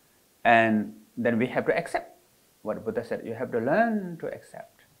 And then we have to accept what Buddha said, you have to learn to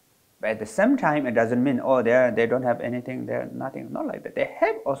accept. But at the same time, it doesn't mean, oh, they don't have anything, they're nothing, not like that. They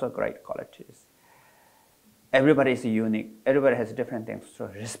have also great qualities. Everybody is unique, everybody has different things, so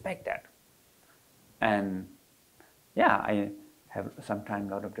respect that. And yeah, I have sometimes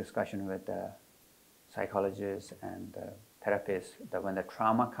a lot of discussion with psychologists and therapists that when the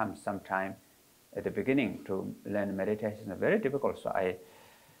trauma comes sometime at the beginning to learn meditation is very difficult. So I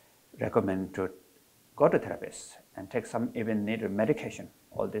recommend to go to therapists and take some even needed medication.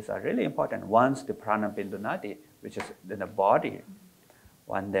 All these are really important. Once the prana bindu nadi, which is in the body,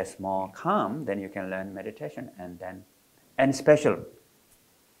 when there's more calm, then you can learn meditation and special,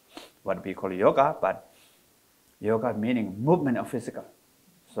 what we call yoga, but yoga meaning movement of physical.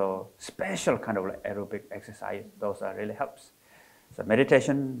 So special kind of like aerobic exercise, those are really helps. So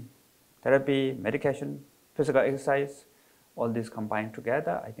meditation, therapy, medication, physical exercise, all these combined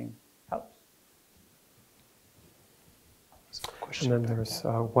together, I think helps. And then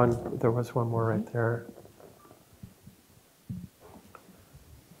there was one more right there.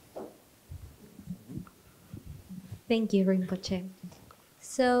 Thank you, Rinpoche.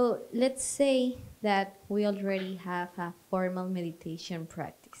 So let's say that we already have a formal meditation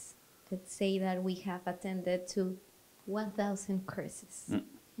practice. Let's say that we have attended to 1,000 courses.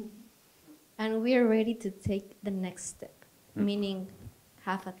 And we are ready to take the next step, meaning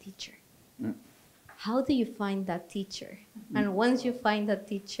have a teacher. How do you find that teacher? And once you find that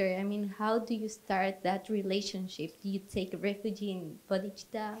teacher, I mean, how do you start that relationship? Do you take refuge in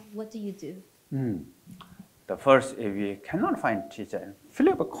bodhicitta? What do you do? The first, if you cannot find teacher,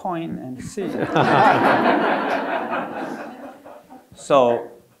 flip a coin and see. So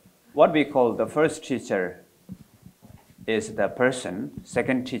what we call the first teacher is the person,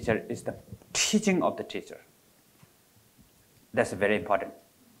 second teacher is the teaching of the teacher. That's very important.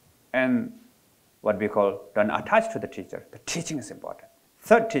 And what we call don't attach to the teacher, the teaching is important.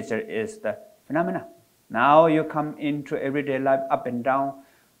 Third teacher is the phenomena. Now you come into everyday life, up and down,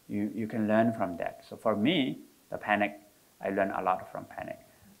 you can learn from that. So for me, the panic, I learn a lot from panic.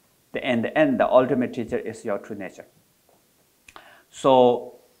 In the end, the ultimate teacher is your true nature.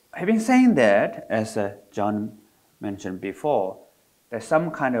 So having said that, as John mentioned before, there's some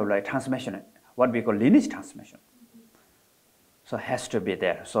kind of like transmission, what we call lineage transmission. So it has to be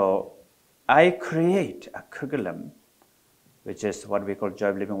there. So I create a curriculum, which is what we call Joy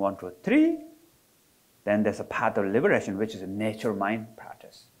of Living 1, 2, 3. Then there's a path of liberation, which is a nature mind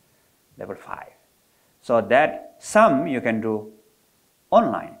practice, level 5. So that some you can do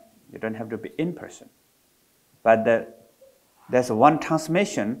online. You don't have to be in person. But there's one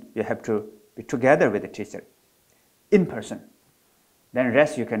transmission, you have to be together with the teacher, in person. Then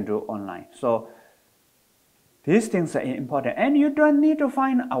rest you can do online. So these things are important. And you don't need to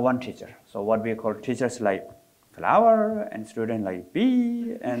find a one teacher. So what we call teachers like flower and student like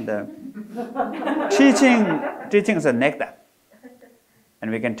bee, and teaching is a nectar.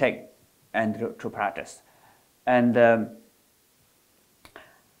 And we can take and to practice. And then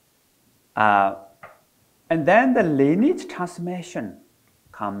the lineage transmission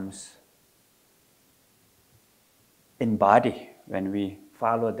comes in body when we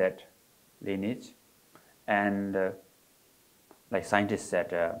follow that lineage. And like scientists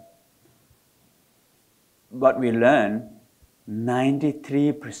said, what we learn,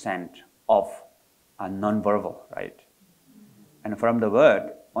 93% of are non-verbal, right? And from the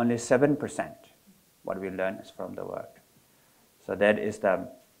word, only 7% what we learn is from the word. So that is the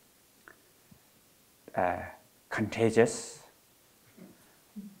contagious.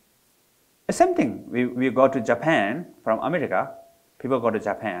 The same thing, we go to Japan from America, people go to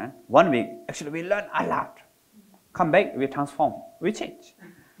Japan, 1 week, actually we learn a lot. Come back, we transform, we change.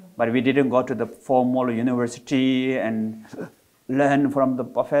 But we didn't go to the formal university and learn from the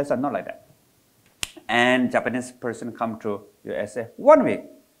professor, not like that. And Japanese person come to USA 1 week,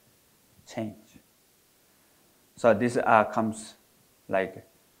 change. So this comes like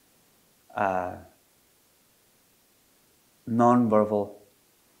non-verbal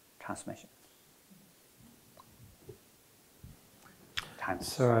transmission.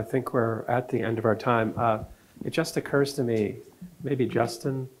 So I think we're at the end of our time. It just occurs to me, maybe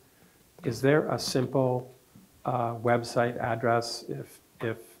Justin, is there a simple website address if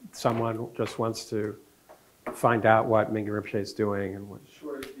someone just wants to find out what Mingyur Rinpoche is doing? And what?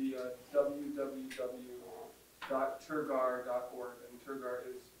 Sure, the www.tergar.org, and Tergar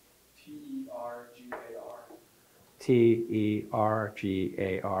is T-E-R-G-A-R. T-E-R-G-A-R,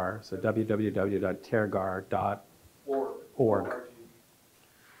 so www.tergar.org.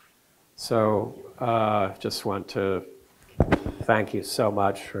 So just want to thank you so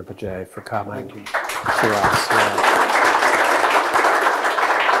much, Rinpoche, for coming to us.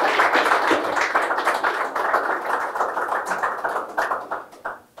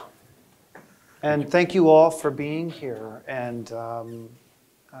 And thank you all for being here. And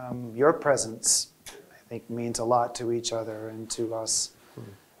your presence, I think, means a lot to each other and to us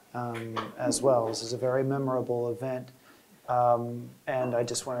as well. This is a very memorable event. And I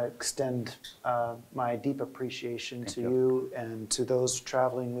just want to extend my deep appreciation to you and to those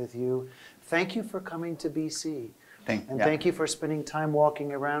traveling with you. Thank you for coming to BC. Thank you for spending time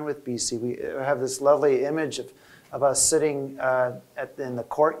walking around with BC. We have this lovely image of us sitting in the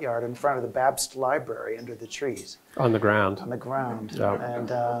courtyard in front of the Babst Library under the trees. On the ground. On the ground.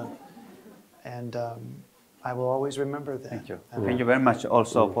 Yeah. And I will always remember that. Thank you. Thank you very much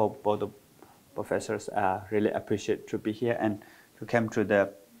also for both the professors. Really appreciate to be here and to come to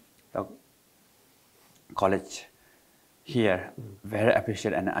the college here. Very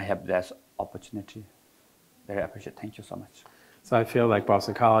appreciate, and I have this opportunity. Very appreciate. Thank you so much. So I feel like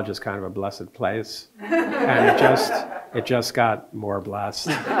Boston College is kind of a blessed place, and it just got more blessed.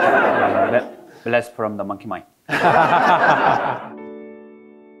 Blessed from the monkey mind.